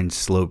lines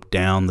sloped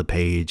down the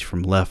page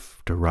from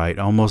left to right,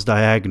 almost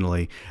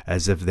diagonally,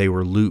 as if they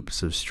were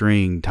loops of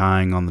string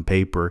tying on the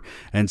paper,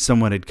 and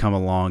someone had come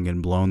along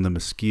and blown them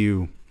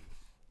askew.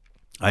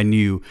 I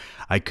knew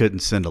I couldn't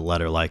send a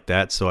letter like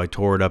that, so I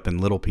tore it up in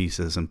little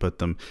pieces and put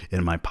them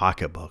in my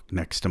pocketbook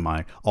next to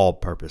my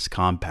all-purpose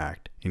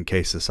compact in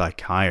case a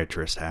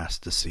psychiatrist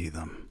asked to see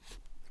them.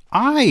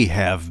 I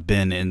have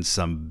been in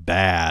some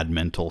bad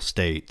mental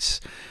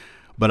states,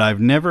 but I've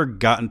never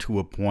gotten to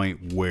a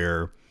point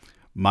where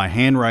my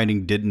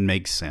handwriting didn't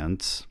make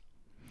sense,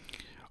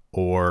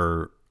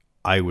 or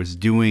I was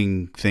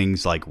doing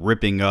things like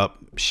ripping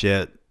up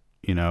shit.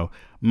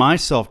 My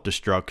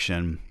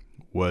self-destruction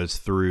was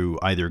through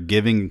either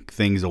giving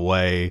things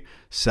away,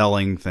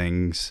 selling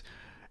things,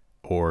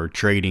 or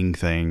trading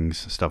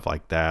things, stuff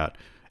like that,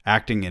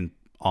 acting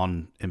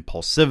on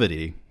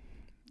impulsivity,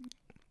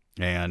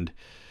 and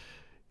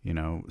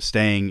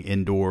staying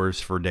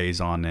indoors for days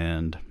on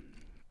end,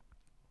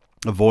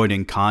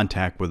 avoiding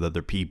contact with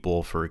other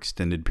people for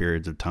extended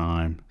periods of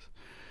time.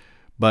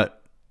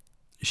 But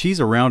she's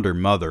around her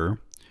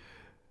mother,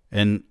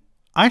 and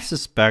I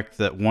suspect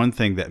that one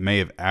thing that may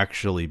have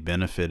actually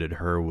benefited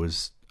her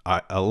was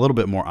a little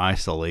bit more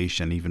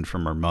isolation, even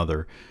from her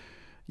mother,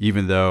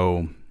 even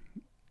though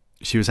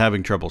she was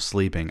having trouble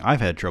sleeping.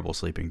 I've had trouble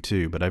sleeping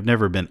too, but I've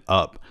never been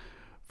up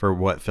for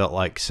what felt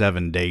like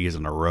 7 days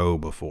in a row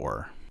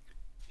before.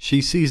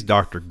 She sees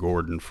Dr.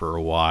 Gordon for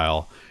a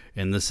while,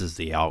 and this is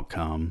the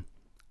outcome.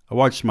 I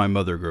watched my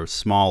mother grow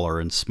smaller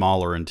and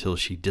smaller until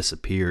she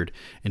disappeared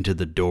into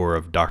the door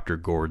of Dr.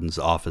 Gordon's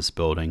office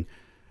building.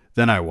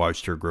 Then I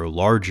watched her grow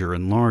larger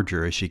and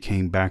larger as she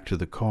came back to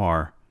the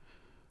car.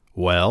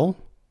 "Well?"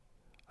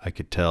 I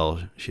could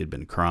tell she had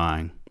been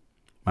crying.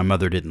 My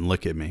mother didn't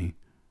look at me.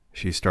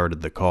 She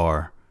started the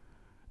car.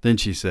 Then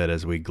she said,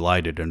 as we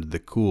glided under the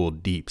cool,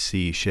 deep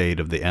sea shade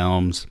of the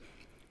elms,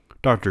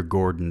 "Dr.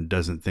 Gordon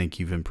doesn't think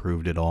you've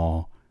improved at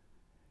all.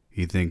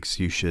 He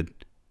thinks you should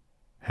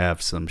have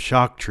some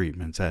shock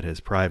treatments at his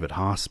private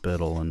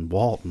hospital in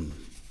Walton."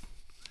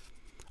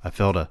 I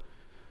felt a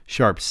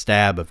sharp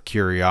stab of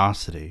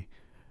curiosity,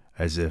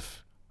 as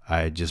if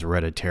I had just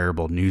read a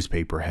terrible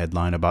newspaper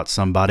headline about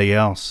somebody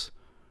else.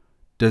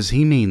 "Does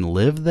he mean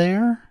live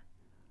there?"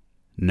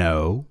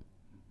 "No,"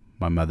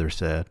 my mother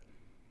said.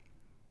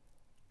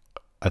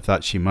 I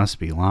thought she must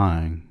be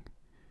lying.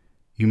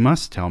 "You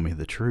must tell me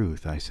the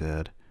truth," I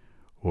said,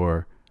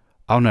 "or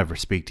I'll never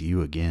speak to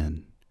you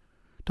again."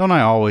 "Don't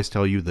I always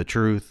tell you the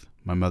truth?"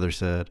 my mother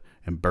said,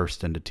 and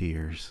burst into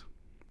tears.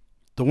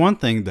 The one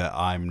thing that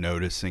I'm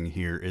noticing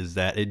here is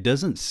that it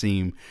doesn't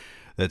seem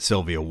that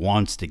Sylvia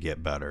wants to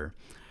get better.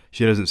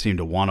 She doesn't seem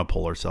to want to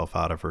pull herself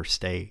out of her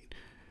state.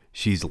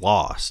 She's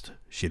lost.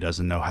 She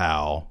doesn't know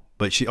how,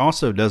 but she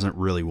also doesn't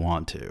really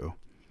want to.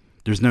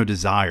 There's no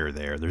desire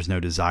there. There's no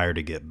desire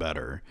to get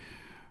better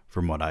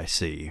from what I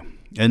see.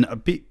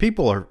 And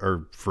people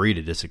are free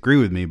to disagree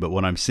with me, but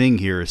what I'm seeing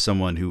here is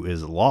someone who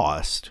is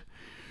lost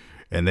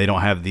and they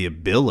don't have the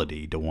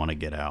ability to want to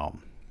get out.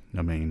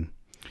 I mean,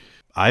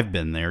 I've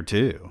been there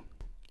too.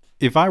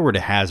 If I were to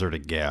hazard a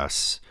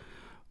guess,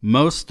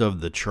 most of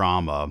the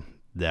trauma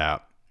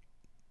that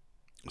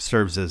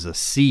serves as a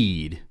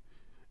seed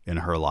in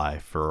her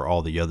life for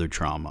all the other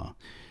trauma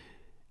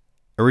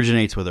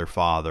originates with her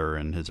father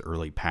and his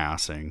early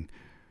passing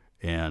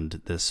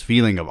and this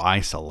feeling of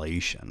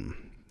isolation.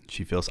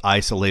 She feels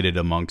isolated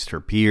amongst her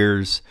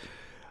peers,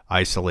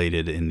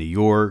 isolated in New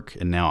York,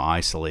 and now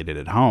isolated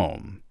at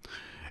home.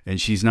 And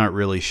she's not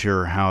really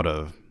sure how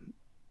to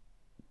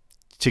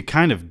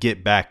kind of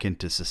get back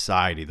into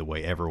society the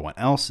way everyone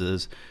else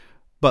is.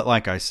 But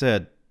like I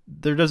said,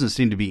 there doesn't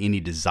seem to be any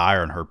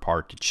desire on her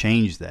part to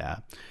change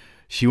that.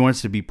 She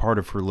wants to be part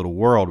of her little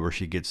world where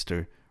she gets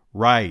to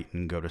write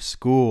and go to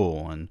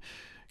school and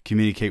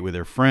communicate with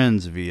her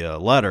friends via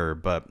letter,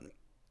 but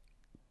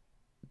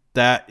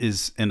that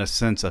is, in a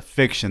sense, a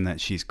fiction that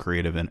she's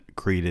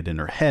created in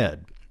her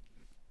head.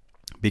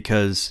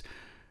 Because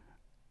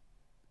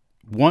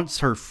once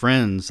her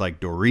friends like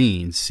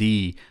Doreen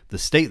see the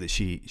state that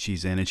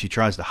she's in, and she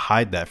tries to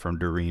hide that from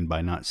Doreen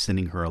by not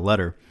sending her a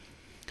letter,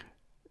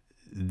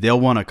 they'll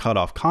want to cut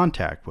off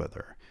contact with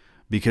her.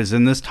 Because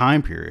in this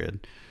time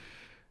period,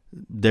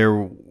 there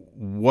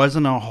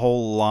wasn't a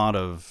whole lot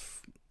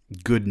of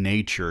good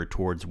nature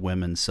towards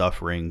women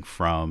suffering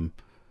from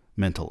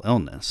mental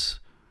illness.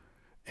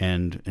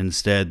 And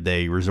instead,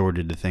 they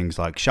resorted to things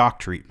like shock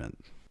treatment.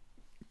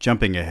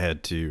 Jumping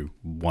ahead to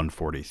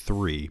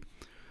 143,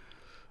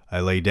 I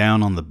lay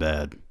down on the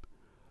bed.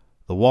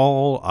 The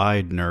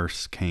wall-eyed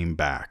nurse came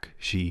back.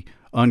 She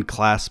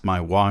unclasped my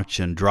watch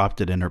and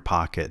dropped it in her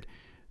pocket.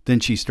 Then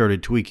she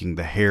started tweaking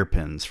the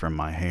hairpins from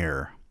my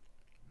hair.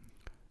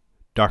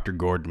 Dr.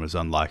 Gordon was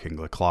unlocking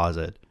the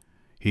closet.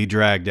 He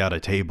dragged out a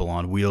table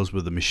on wheels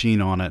with a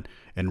machine on it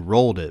and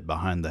rolled it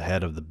behind the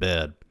head of the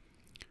bed.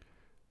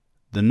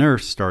 The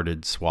nurse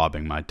started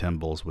swabbing my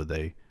temples with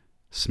a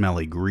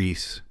smelly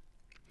grease.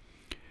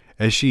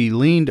 As she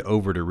leaned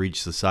over to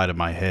reach the side of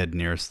my head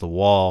nearest the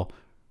wall,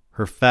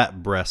 her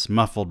fat breasts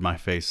muffled my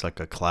face like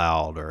a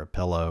cloud or a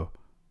pillow.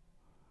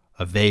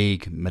 A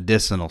vague,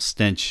 medicinal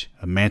stench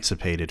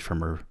emancipated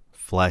from her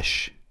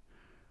flesh.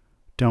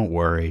 "Don't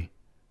worry,"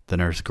 the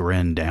nurse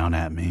grinned down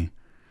at me.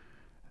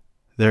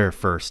 "Their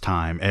first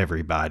time,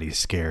 everybody's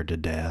scared to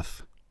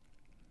death."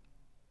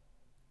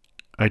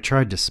 I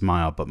tried to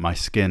smile, but my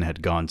skin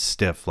had gone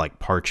stiff like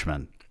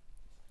parchment.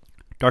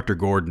 Dr.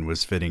 Gordon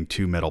was fitting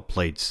 2 metal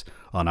plates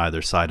on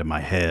either side of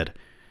my head.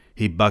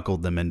 He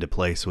buckled them into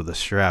place with a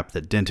strap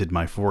that dented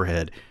my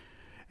forehead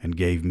and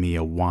gave me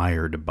a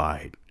wire to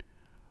bite.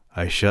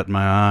 I shut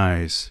my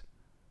eyes.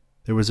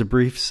 There was a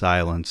brief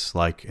silence,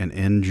 like an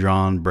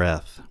indrawn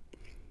breath.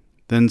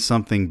 Then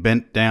something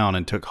bent down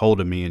and took hold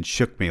of me and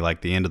shook me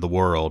like the end of the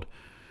world.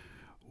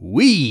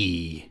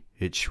 "Whee!"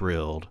 it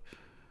shrilled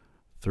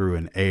through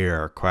an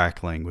air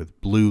crackling with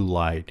blue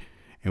light,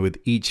 and with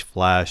each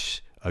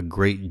flash a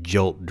great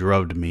jolt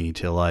drubbed me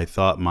till I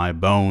thought my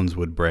bones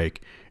would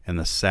break and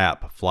the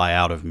sap fly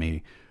out of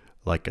me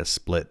like a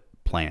split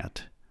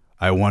plant.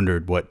 I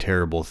wondered what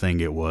terrible thing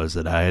it was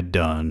that I had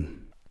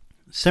done.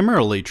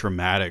 Similarly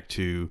traumatic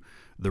to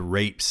the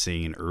rape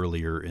scene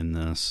earlier in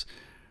this,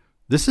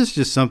 this is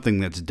just something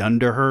that's done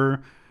to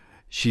her.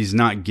 She's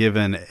not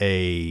given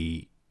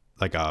a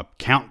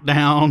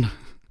countdown.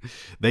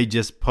 They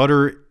just put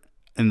her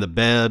in the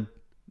bed,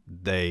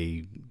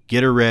 they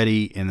get her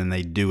ready, and then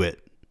they do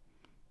it.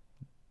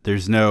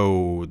 There's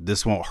no,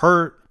 this won't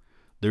hurt.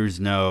 There's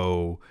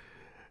no,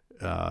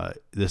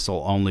 this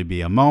will only be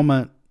a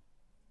moment.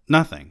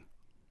 Nothing.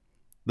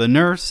 The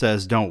nurse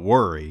says, "Don't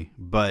worry,"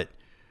 but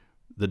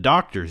the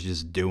doctor's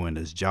just doing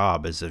his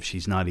job as if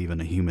she's not even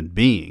a human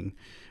being.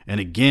 And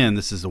again,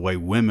 this is the way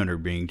women are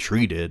being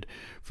treated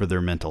for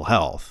their mental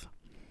health.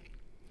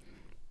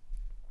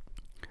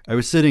 I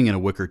was sitting in a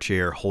wicker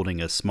chair holding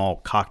a small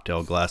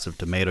cocktail glass of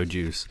tomato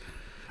juice.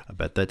 I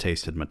bet that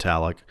tasted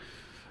metallic.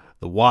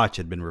 The watch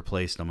had been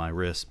replaced on my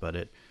wrist, but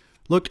it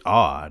looked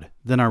odd.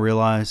 Then I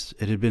realized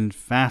it had been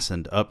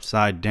fastened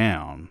upside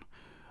down.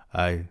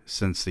 I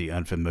sensed the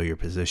unfamiliar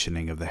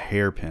positioning of the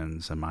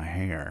hairpins in my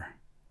hair.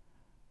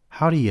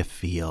 "How do you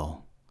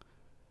feel?"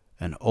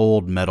 An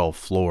old metal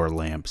floor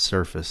lamp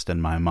surfaced in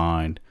my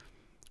mind,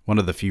 one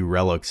of the few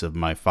relics of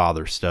my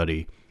father's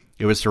study.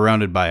 It was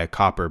surrounded by a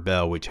copper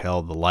bell which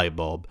held the light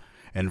bulb,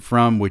 and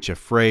from which a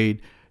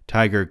frayed,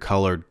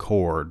 tiger-colored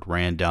cord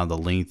ran down the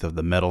length of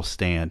the metal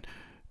stand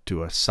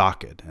to a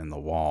socket in the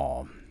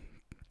wall.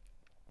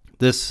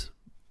 This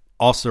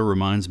also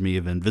reminds me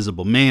of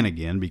Invisible Man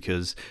again,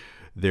 because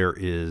there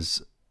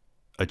is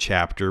a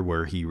chapter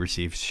where he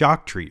receives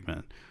shock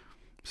treatment.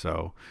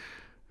 So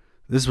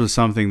this was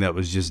something that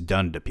was just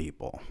done to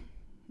people.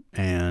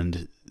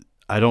 And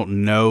I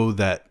don't know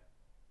that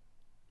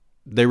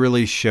they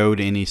really showed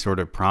any sort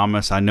of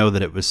promise. I know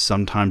that it was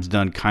sometimes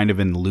done kind of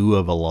in lieu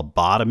of a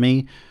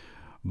lobotomy,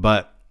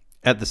 but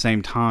at the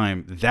same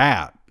time,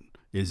 that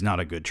is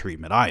not a good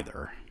treatment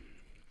either.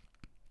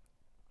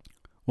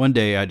 One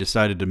day I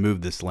decided to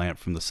move this lamp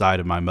from the side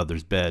of my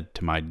mother's bed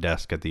to my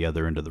desk at the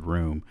other end of the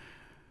room.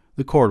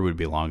 The cord would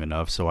be long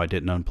enough, so I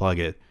didn't unplug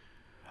it.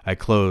 I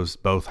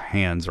closed both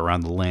hands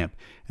around the lamp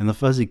and the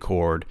fuzzy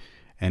cord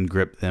and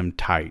gripped them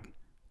tight.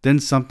 Then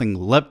something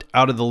leapt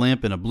out of the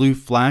lamp in a blue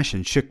flash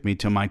and shook me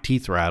till my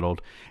teeth rattled,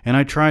 and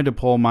I tried to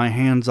pull my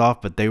hands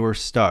off, but they were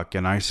stuck,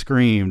 and I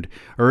screamed,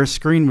 or a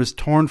scream was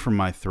torn from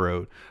my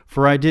throat,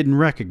 for I didn't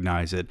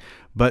recognize it,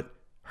 but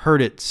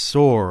heard it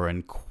soar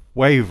and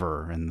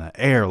quaver in the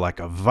air like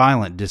a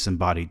violent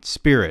disembodied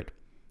spirit.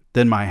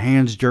 Then my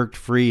hands jerked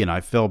free, and I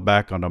fell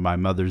back onto my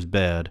mother's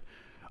bed.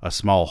 A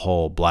small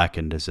hole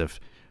blackened as if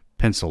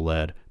pencil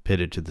lead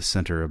pitted to the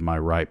center of my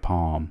right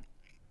palm.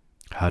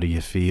 "How do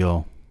you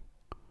feel?"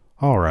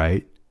 All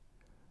right.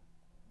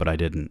 But I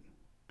didn't.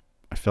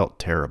 I felt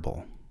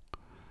terrible.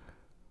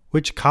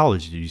 Which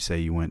college did you say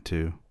you went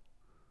to?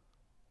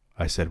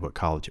 I said what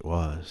college it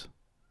was.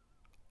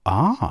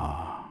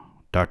 Ah,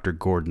 Dr.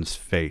 Gordon's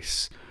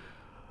face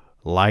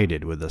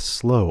lighted with a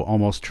slow,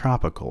 almost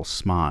tropical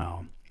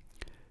smile.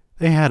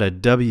 They had a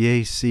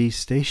WAC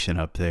station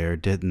up there,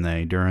 didn't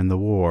they, during the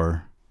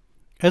war?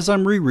 As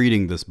I'm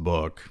rereading this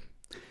book,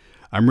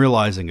 I'm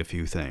realizing a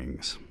few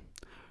things.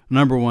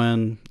 Number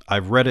one,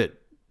 I've read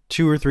it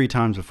 2 or 3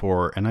 times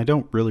before, and I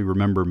don't really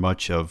remember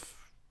much of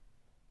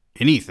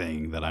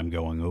anything that I'm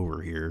going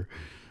over here.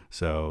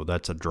 So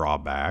that's a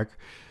drawback.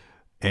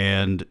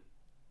 And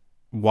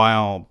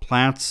while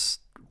Plath's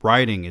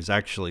writing is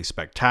actually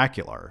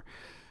spectacular,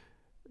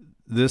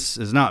 this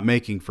is not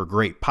making for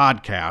great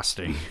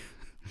podcasting.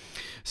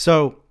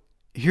 So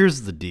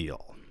here's the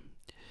deal.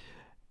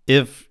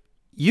 If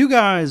you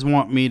guys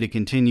want me to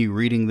continue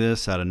reading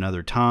this at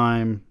another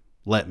time,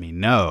 let me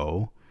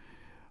know.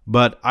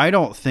 But I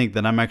don't think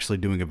that I'm actually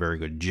doing a very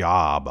good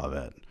job of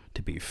it,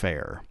 to be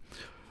fair.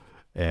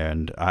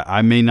 And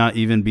I may not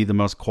even be the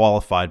most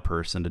qualified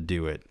person to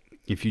do it.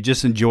 If you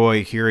just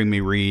enjoy hearing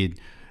me read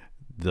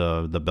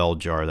the Bell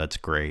Jar, that's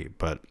great.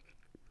 But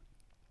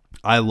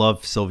I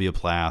love Sylvia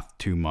Plath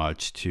too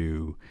much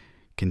to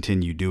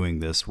continue doing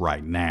this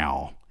right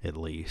now, at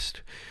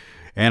least.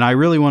 And I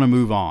really want to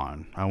move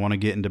on. I want to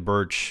get into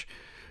Birch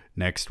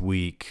next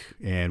week,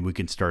 and we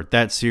can start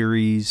that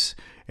series,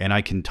 and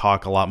I can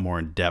talk a lot more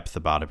in depth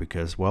about it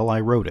because, well,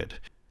 I wrote it.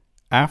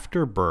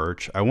 After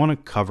Birch, I want to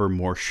cover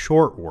more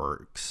short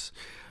works.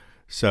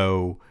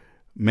 So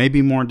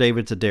maybe more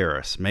David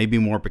Sedaris, maybe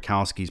more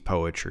Bukowski's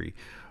poetry,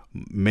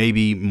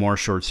 maybe more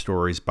short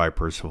stories by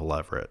Percival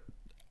Everett.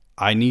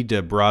 I need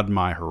to broaden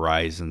my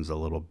horizons a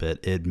little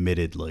bit,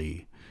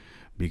 admittedly,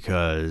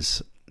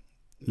 because,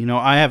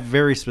 I have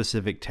very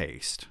specific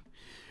taste.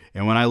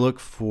 And when I look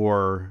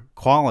for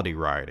quality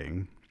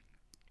writing,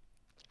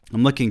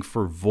 I'm looking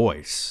for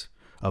voice,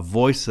 a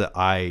voice that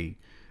I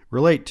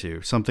relate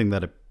to, something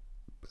that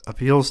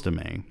appeals to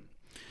me.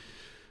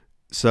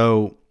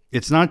 So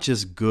it's not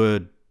just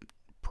good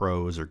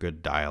prose or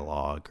good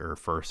dialogue or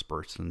first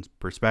person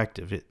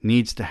perspective. It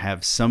needs to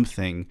have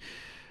something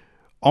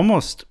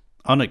almost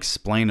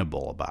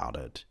unexplainable about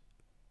it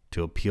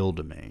to appeal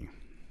to me.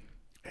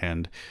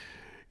 And,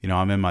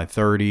 I'm in my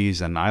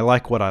 30s and I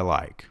like what I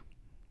like.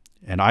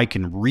 And I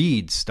can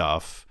read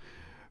stuff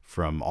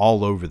from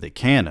all over the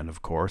canon,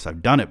 of course.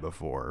 I've done it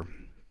before.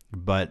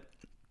 But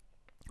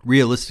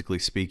realistically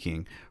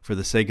speaking, for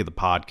the sake of the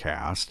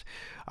podcast,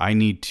 I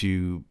need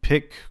to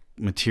pick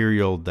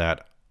material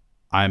that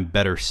I'm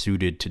better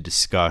suited to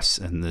discuss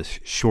in this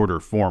shorter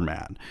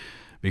format.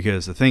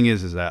 Because the thing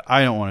is that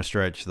I don't want to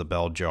stretch the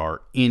Bell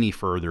Jar any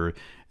further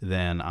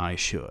than I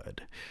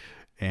should.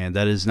 And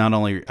that is not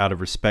only out of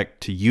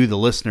respect to you, the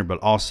listener, but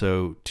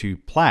also to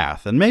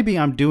Plath. And maybe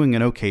I'm doing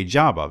an okay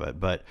job of it,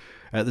 but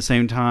at the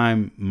same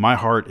time, my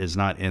heart is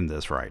not in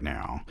this right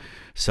now.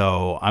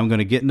 So I'm going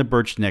to get into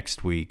Birch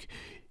next week.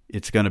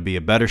 It's going to be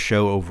a better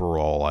show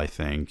overall, I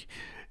think.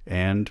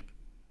 And,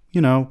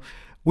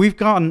 we've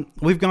gone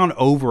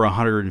over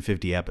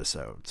 150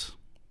 episodes.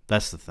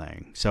 That's the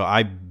thing. So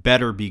I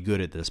better be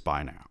good at this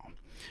by now.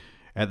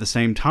 At the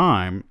same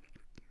time,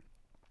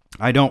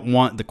 I don't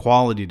want the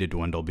quality to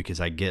dwindle because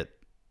I get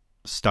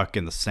stuck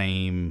in the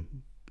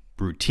same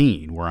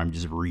routine where I'm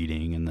just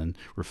reading and then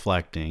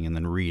reflecting and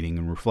then reading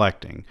and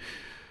reflecting.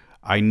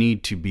 I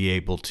need to be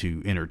able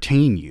to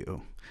entertain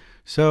you.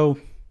 So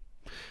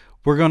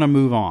we're going to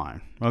move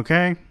on.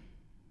 Okay.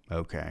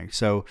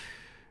 So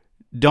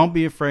don't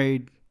be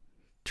afraid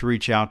to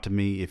reach out to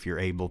me if you're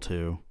able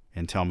to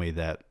and tell me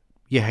that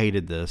you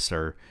hated this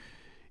or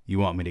you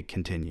want me to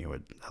continue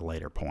at a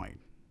later point.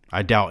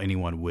 I doubt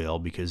anyone will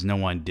because no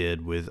one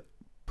did with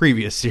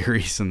previous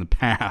series in the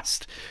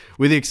past,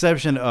 with the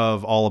exception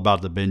of All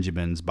About the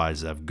Benjamins by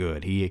Zev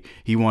Good. He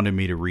wanted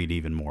me to read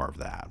even more of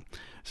that.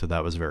 So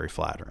that was very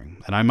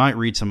flattering. And I might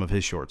read some of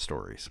his short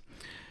stories.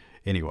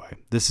 Anyway,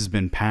 this has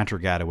been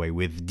Patrick Attaway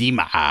with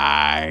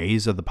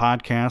Demise of the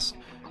podcast.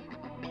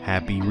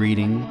 Happy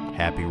reading,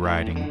 happy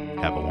writing.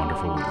 Have a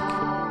wonderful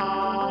week.